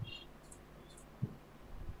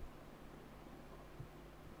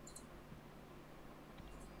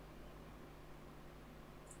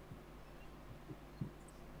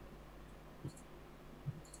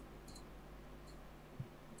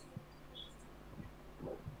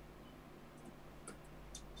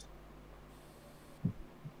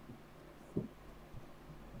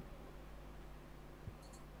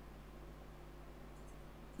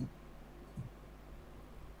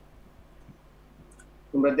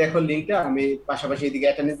 তোমরা দেখো লিংকটা, আমি পাশাপাশি এদিকে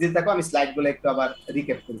অ্যাটেন্ডেন্স দিতে থাকো, আমি স্লাইডগুলো একটু আবার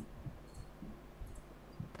রিক্যাপ করি।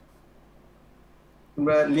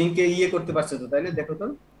 তোমরা লিংকে করতে পারছো তো, তাই না? দেখো তো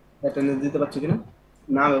অ্যাটেন্ডেন্স দিতে পারছো কিনা,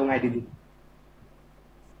 নাম এবং আইডি দিই।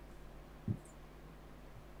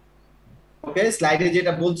 ওকে, স্লাইডে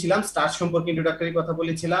যেটা বলছিলাম, স্টার্চ সম্পর্কে ইন্ট্রোডাক্টরি কথা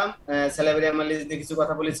বলেছিলাম, স্যালাইভারি অ্যামাইলেজ নিয়ে কিছু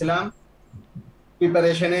কথা বলেছিলাম,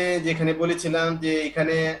 প্রিপারেশনে যেখানে বলেছিলাম যে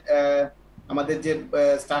এখানে আমাদের যে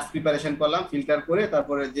স্টার্চ প্রিপারেশন করলাম ফিল্টার করে,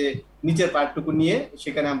 তারপরে যে নিচের পার্টটুকু নিয়ে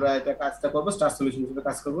সেখানে আমরা এটা কাজটা করব, স্টার্চ সলিউশন হিসেবে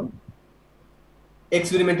কাজ করব।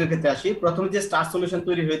 এক্সপেরিমেন্টের ক্ষেত্রে আসি, প্রথমে যে স্টার্চ সলিউশন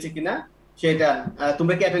তৈরি হয়েছে কিনা সেটা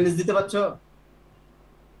তোমরা কি অ্যাটেন্ডেন্স দিতে পারছো?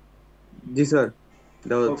 জি স্যার,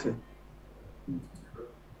 দেওয়া হচ্ছে।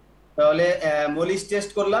 তাহলে মলিস টেস্ট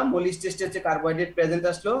করলাম, মলিস টেস্টে হচ্ছে কার্বোহাইড্রেট প্রেজেন্ট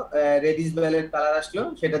আসলো, রেডিশ ভায়োলেট কালার আসলো,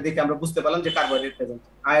 সেটা দেখে আমরা বুঝতে পারলাম যে কার্বোহাইড্রেট প্রেজেন্ট।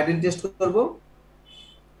 আয়োডিন টেস্ট করব,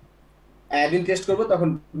 আয়োডিন টেস্ট করব, তখন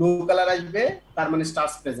ব্লু কালার আসবে, তার মানে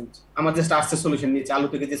স্টার্চ প্রেজেন্ট। আমার যে স্টার্চের সলিউশন নিয়েছি, আলু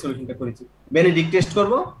থেকে যে সলিউশনটা করেছি। বেনেডিক্ট টেস্ট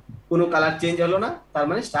করব, কোনো কালার চেঞ্জ হলো না, তার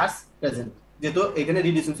মানে স্টার্চ প্রেজেন্ট, যেহেতু এখানে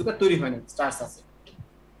রিডিউসিং সুগার তৈরি হয় না, স্টার্চ আছে।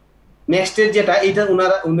 নেক্সট এর যেটা, এটা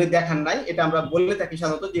উনি দেখান নাই, এটা আমরা বললে থাকি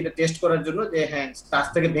সাধারণত যে এটা টেস্ট করার জন্য যে হ্যাঁ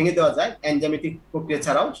স্টার্চটাকে ভেঙে দেওয়া যায় এনজাইমেটিক প্রক্রিয়া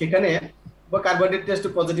ছাড়াও। সেখানে কার্বোহাইড্রেট টেস্ট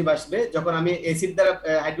পজিটিভ আসবে, যখন আমি অ্যাসিড দ্বারা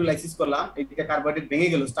হাইড্রোলাইসিস করলাম, এইদিকে কার্বোহাইড্রেট ভেঙে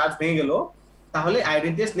গেল, স্টার্চ ভেঙে গেল, তাহলে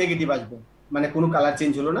আয়োডিন টেস্ট নেগেটিভ আসবে, মানে কোনো কালার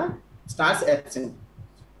চেঞ্জ হলো না, স্টার্চ অ্যাবসেন্ট।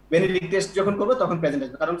 বেনেডিক্ট টেস্ট যখন করবো তখন প্রেজেন্ট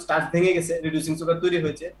আসবে, কারণ স্টার্চ ভেঙে গেছে, রিডিউসিং সুগার তৈরি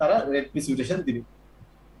হয়েছে, তারা রেড প্রিসিপিটেশন দিবে।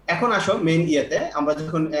 এখন আসো মেইন ইয়েতে, আমরা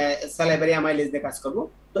যখন স্যালাইভারি অ্যামাইলেজ দিয়ে কাজ করব,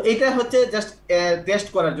 তো এটা হচ্ছে জাস্ট টেস্ট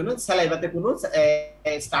করার জন্য, স্যালাইভাতে কোনো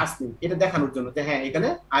স্টার্চ নেই, এটা দেখানোর জন্য যে হ্যাঁ এখানে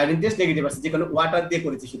আয়োডিন টেস্ট নেগেটিভ আছে, যেখানে ওয়াটার দিয়ে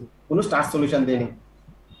করেছি, শুধু কোনো স্টার্চ সলিউশন দেয়নি।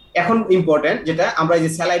 এখন ইম্পর্টেন্ট যেটা, আমরা এই যে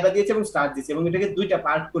স্যালাইভা দিয়েছি এবং স্টার্চ দিয়েছি এবং এটাকে দুইটা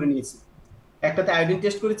পার্ট করে নিয়েছি, একটাতে আয়োডিন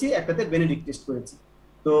টেস্ট করেছি, একটাতে বেনেডিক্ট টেস্ট করেছি।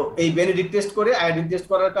 তো এই বেনেডিক্ট টেস্ট করে আয়োডিন টেস্ট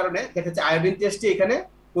করার কারণে দেখা যাচ্ছে আয়োডিন টেস্টে এখানে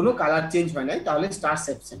কোনো কালার চেঞ্জ হয় নাই, তাহলে স্টার্চ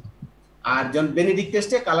অ্যাবসেন্ট। আর যখন বেনেডিক্ট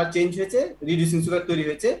টেস্টে কালার চেঞ্জ হয়েছে, রিডিউসিং সুগার তৈরি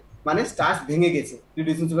হয়েছে, মানে স্টার্চ ভেঙে গেছে,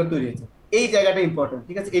 রিডিউসিং সুগার তৈরি হয়েছে। এই জায়গাটা ইম্পর্টেন্ট,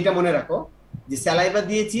 ঠিক আছে? এটা মনে রাখো যে স্যালাইভা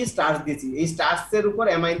দিয়েছি, স্টার্চ দিয়েছি, এই স্টার্চের উপর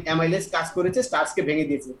অ্যামাইলেজ কাজ করেছে, স্টার্চকে ভেঙে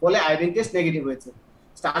দিয়েছে, ফলে আয়োডিন টেস্ট নেগেটিভ হয়েছে,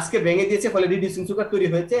 স্টার্চকে ভেঙে দিয়েছে, ফলে রিডিউসিং সুগার তৈরি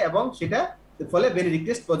হয়েছে, এবং সেটা ফলে বেনেডিক্ট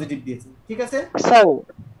টেস্ট পজিটিভ দিয়েছে, ঠিক আছে? স্যার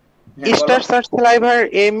স্টার্চ আর স্যালাইভার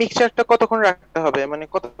এই মিক্সচারটা কতক্ষণ রাখতে হবে, মানে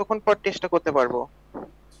কতক্ষণ পর টেস্টটা করতে পারবো?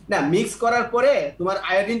 না, মিক্স করার পরে তোমার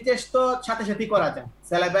আয়োডিন টেস্ট তো সাথে সাথেই করা যায়,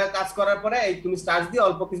 স্যালাইভা কাজ করার পরে এই তুমি স্টার্চ দিয়ে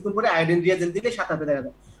অল্প কিছুক্ষণ পরে আয়োডিন রিয়েজেন্ট দিলে সাথে সাথে দেখা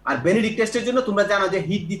যায়। আর বেনেডিক্ট টেস্টের জন্য তোমরা জানো যে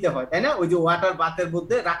হিট দিতে হয়, তাই না? ওই যে ওয়াটার বাথের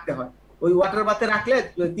মধ্যে রাখতে হয়, ওই ওয়াটার বাথে রাখলে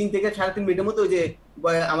 3 থেকে 3.5 মিনিটের মধ্যে, ওই যে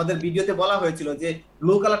আমাদের ভিডিওতে বলা হয়েছিল যে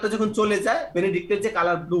ব্লু কালারটা যখন চলে যায়, বেনেডিক্টের যে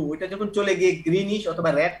কালার ব্লু, ওইটা যখন চলে গিয়ে গ্রিনিশ অথবা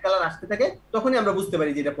রেড কালার আসতে থাকে, তখনই আমরা বুঝতে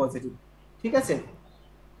পারি যে এটা পজিটিভ, ঠিক আছে?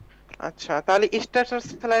 আচ্ছা, তাহলে স্টার্চ আর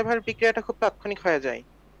স্যালাইভার বিক্রিয়াটা খুব তাৎক্ষণিক হয়ে যায়,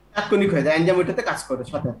 তাৎক্ষণিক হয়ে যায়, এনজাইম ওইটাতে কাজ করে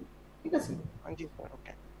সাথে সাথে, ঠিক আছে? জি স্যার,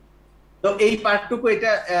 ওকে। তো এই পার্টটুকু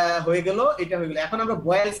এটা হয়ে গেল, এটা হয়ে গেল। এখন আমরা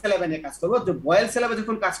বয়েল স্যালাইভা নিয়ে কাজ করব। যে বয়েল স্যালাইভা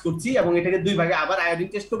যখন কাজ করছি এবং এটাকে দুই ভাগে আবার আয়োডিন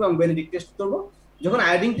টেস্ট করব এবং বেনেডিক্ট টেস্ট করব, যখন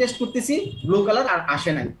আয়োডিন টেস্ট করতেছি ব্লু কালার আর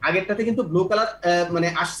আসে নাই, আগেরটাতে কিন্তু ব্লু কালার মানে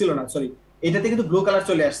আসছিল না, সরি, এটাতে কিন্তু ব্লু কালার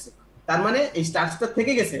চলে আসছে, তার মানে এই স্টার্চটা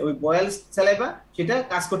থেকে গেছে, ওই বয়েল স্যালাইভা সেটা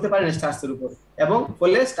কাজ করতে পারে না স্টার্চের উপর, এবং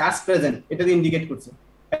ফলে স্টার্চ প্রেজেন্ট এটা ইন্ডিকেট করছে।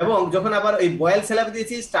 এবং যখন আবার এই বয়েল স্যালাইভা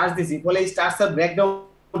দিয়েছি, স্টার্চ দিয়েছি, ফলে এই স্টার্চের ব্রেকডাউন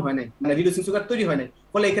হয় নাই, মানে রিডিউসিং সুগার তৈরি হয় নাই,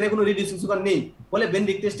 ফলে এখানে কোনো রিডিউসিং সুগার নেই, ফলে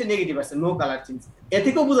বেনেডিক্ট টেস্টে নেগেটিভ আসছে, নো কালার চেঞ্জ। এ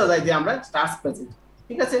থেকেও বোঝা যায় যে আমরা স্টার্চ প্রেজেন্ট,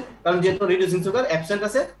 ঠিক আছে? কারণ যেহেতু রিডিউসিং সুগার অ্যাবসেন্ট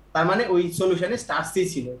আছে, তার মানে ওই সলিউশনে স্টার্চই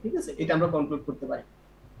ছিল, ঠিক আছে? এটা আমরা কনক্লুড করতে পারি।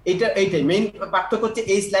 এইটাই মেইন পার্থক্য হচ্ছে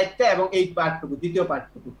এই স্লাইডটা এবং এই পার্টটুকু, দ্বিতীয়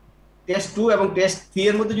পার্টটুকু। টেস্ট 2 এবং টেস্ট 3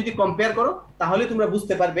 এর মধ্যে যদি কম্পেয়ার করো, তাহলে তোমরা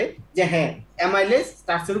বুঝতে পারবে যে হ্যাঁ অ্যামাইলেজ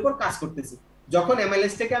স্টার্চের উপর কাজ করতেছে। যখন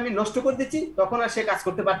অ্যামাইলেজটাকে আমি নষ্ট করে দিচ্ছি, তখন আর সে কাজ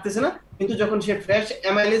করতে পারতেছে না, কিন্তু যখন সে ফ্রেশ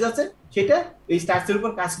অ্যামাইলেজ আছে, সেটা এই স্টার্চের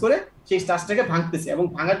উপর কাজ করে সেই স্টার্চটাকে ভাঙতেছে, এবং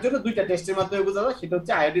ভাঙার জন্য দুইটা টেস্টের মাধ্যমে বোঝা যায়, সেটা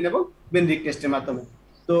হচ্ছে আয়োডিন এবং বেনেডিক্ট টেস্টের মাধ্যমে।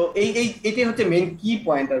 তো এটাই হচ্ছে মেইন কি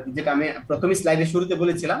পয়েন্ট আর কি, যেটা আমি প্রথমে স্লাইডের শুরুতে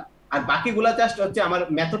বলেছিলাম আর বাকিগুলা জাস্ট হচ্ছে আমার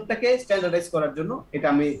মেথডটাকে স্ট্যান্ডার্ডাইজ করার জন্য এটা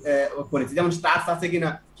আমি করেছি। যেমন স্টার্চ আছে কিনা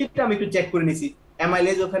সেটা আমি একটু চেক করে নিছি,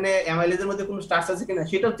 অ্যামাইলেজ ওখানে অ্যামাইলেজের মধ্যে কোনো স্টার্চ আছে কিনা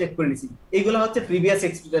সেটাও চেক করে নিছি। এইগুলো হচ্ছে প্রিভিয়াস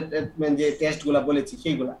এক্সপেরিমেন্ট যে টেস্টগুলো বলেছি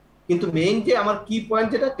সেইগুলা। কিন্তু মেইন যে আমার কি পয়েন্ট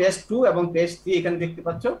যেটা টেস্ট 2 এবং টেস্ট 3 এখানে দেখতে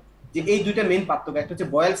পাচ্ছ যে এই দুইটা মেইন পার্থক্য, একটা হচ্ছে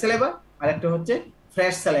বয়েল স্যালাইভা আর একটা হচ্ছে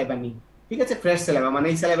ফ্রেশ স্যালাইভা নিয়ে। ঠিক আছে, ফ্রেশ স্যালাইভা মানে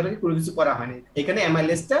এই স্যালাইভাটাকে কোনো কিছু করা হয়নি, এখানে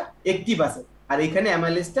অ্যামাইলেজটা অ্যাক্টিভ আছে আর এখানে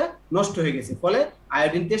অ্যামাইলেজটা নষ্ট হয়ে গেছে, ফলে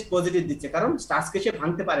আয়োডিন টেস্ট পজিটিভ দিচ্ছে কারণ স্টার্চকে সে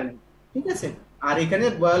ভাঙতে পারে না। ঠিক আছে, আর এখানে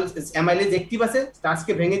অ্যামাইলেজ অ্যাক্টিভ আছে,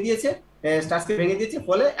 স্টার্চকে ভেঙে দিয়েছে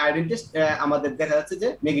ফলে আয়োডিন টেস্ট আমাদের দেখা যাচ্ছে যে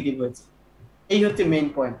নেগেটিভ হয়েছে। এই হচ্ছে মেইন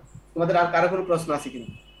পয়েন্ট। তোমাদের আর কারো কোনো প্রশ্ন আছে কিনা?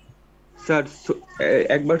 স্যার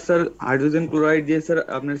একবার স্যার হাইড্রোজেন ক্লোরাইড দিয়ে স্যার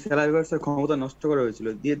আপনার স্যালাইভার স্যার ক্ষমতা নষ্ট করা হয়েছিল,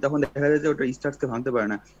 দিয়ে তখন দেখা যায় যে ওটা স্টার্চকে ভাঙতে পারে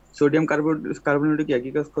না। সোডিয়াম কার্বনেট কি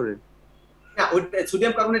একই কাজ করে? না, ওইটা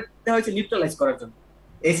সোডিয়াম কার্বনেট দেওয়া হয়েছে নিউট্রালাইজ করার জন্য,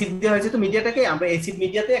 অ্যাসিড দেওয়া হয়েছে তো মিডিয়াটাকে। আমরা অ্যাসিড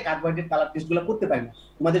মিডিয়াতে কার্বোহাইড্রেট কালার টেস্টগুলো করতে পারি না।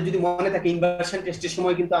 তোমাদের যদি মনে থাকে ইনভার্সন টেস্টের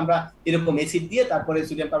সময় কিন্তু আমরা এরকম অ্যাসিড দিয়ে তারপরে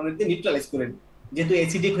সোডিয়াম কার্বনেট দিয়ে নিউট্রালাইজ করে নিই, যেহেতু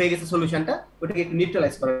অ্যাসিডিক হয়ে গেছে সলিউশনটা, ওটাকে একটু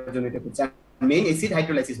নিউট্রালাইজ করার জন্য এটা করছি। মেইন অ্যাসিড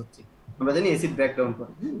হাইড্রোলাইসিস হচ্ছে, আমরা জানি অ্যাসিড ব্রেকডাউন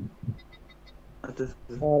করে।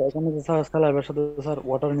 স্যার এখানে যে স্যার স্যালাইভার সাথে স্যার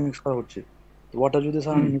ওয়াটার মিক্স করা হচ্ছে, ওয়াটার যদি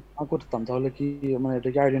স্যার আমি মিক্স না করতাম তাহলে কি মানে এটা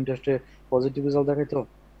কি আয়োডিন টেস্টে পজিটিভ রেজাল্ট দেখাইতো?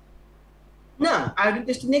 না, আয়োডিন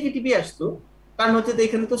টেস্ট নেগেটিভই আসতো, কারণ হচ্ছে যে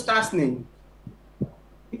এখানে তো স্টার্চ নেই।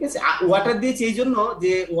 ঠিক আছে, ওয়াটার দিয়েছি এই জন্য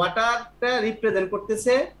যে ওয়াটারটা রিপ্রেজেন্ট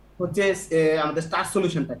করতেছে হচ্ছে আমাদের স্টার্চ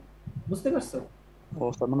সলিউশনটা, বুঝতে পারছো? ও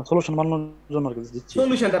স্যার মানে সলিউশন বানানোর জন্য আর কি দিচ্ছি,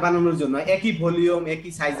 সলিউশনটা বানানোর জন্য, একই ভলিউম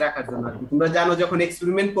একই সাইজ রাখার জন্য আর কি। তোমরা জানো যখন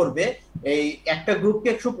এক্সপেরিমেন্ট করবে এই একটা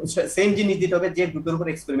গ্রুপকে সেম জিনিস দিতে হবে যে গ্রুপের উপর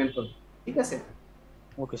এক্সপেরিমেন্ট করবে। ঠিক আছে,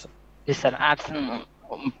 ওকে স্যার। জি স্যার। আর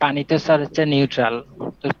পানি তো স্যার হচ্ছে নিউট্রাল,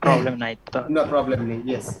 তো প্রবলেম নাই তো? না, প্রবলেম নেই।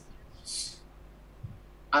 ইয়েস।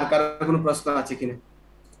 আর কারো কোনো প্রশ্ন আছে কিনা?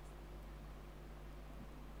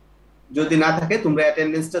 যদি না থাকে তোমরা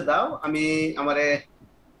অ্যাটেন্ডেন্সটা দাও। আমি আমারে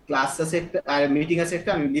ক্লাস আছে একটা আর মিটিং আছে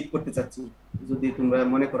একটা, আমি লিভ করতে চাচ্ছি, যদি তোমরা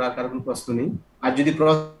মনে করো আর কারো কোনো প্রশ্ন নেই। আর যদি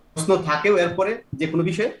প্রশ্ন থাকেও এরপরে যে কোনো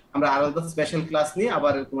বিষয়ে আমরা আলাদা স্পেশাল ক্লাস নিয়ে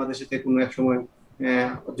আবার তোমাদের সাথে কোনো এক সময়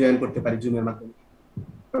জয়েন করতে পারি জুমের মাধ্যমে,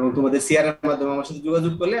 এবং তোমাদের সিআর এর মাধ্যমে আমার সাথে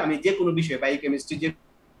যোগাযোগ করলে আমি যে কোনো বিষয়ে বায়োকেমিস্ট্রি যে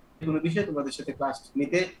কোনো বিষয়ে তোমাদের সাথে ক্লাস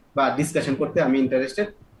নিতে বা ডিসকাশন করতে আমি ইন্টারেস্টেড।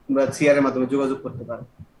 তোমরা সিআর এর মাধ্যমে যোগাযোগ করতে পারো।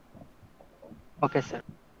 Okay sir.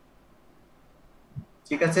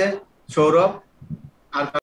 ঠিক আছে সৌরভ, আর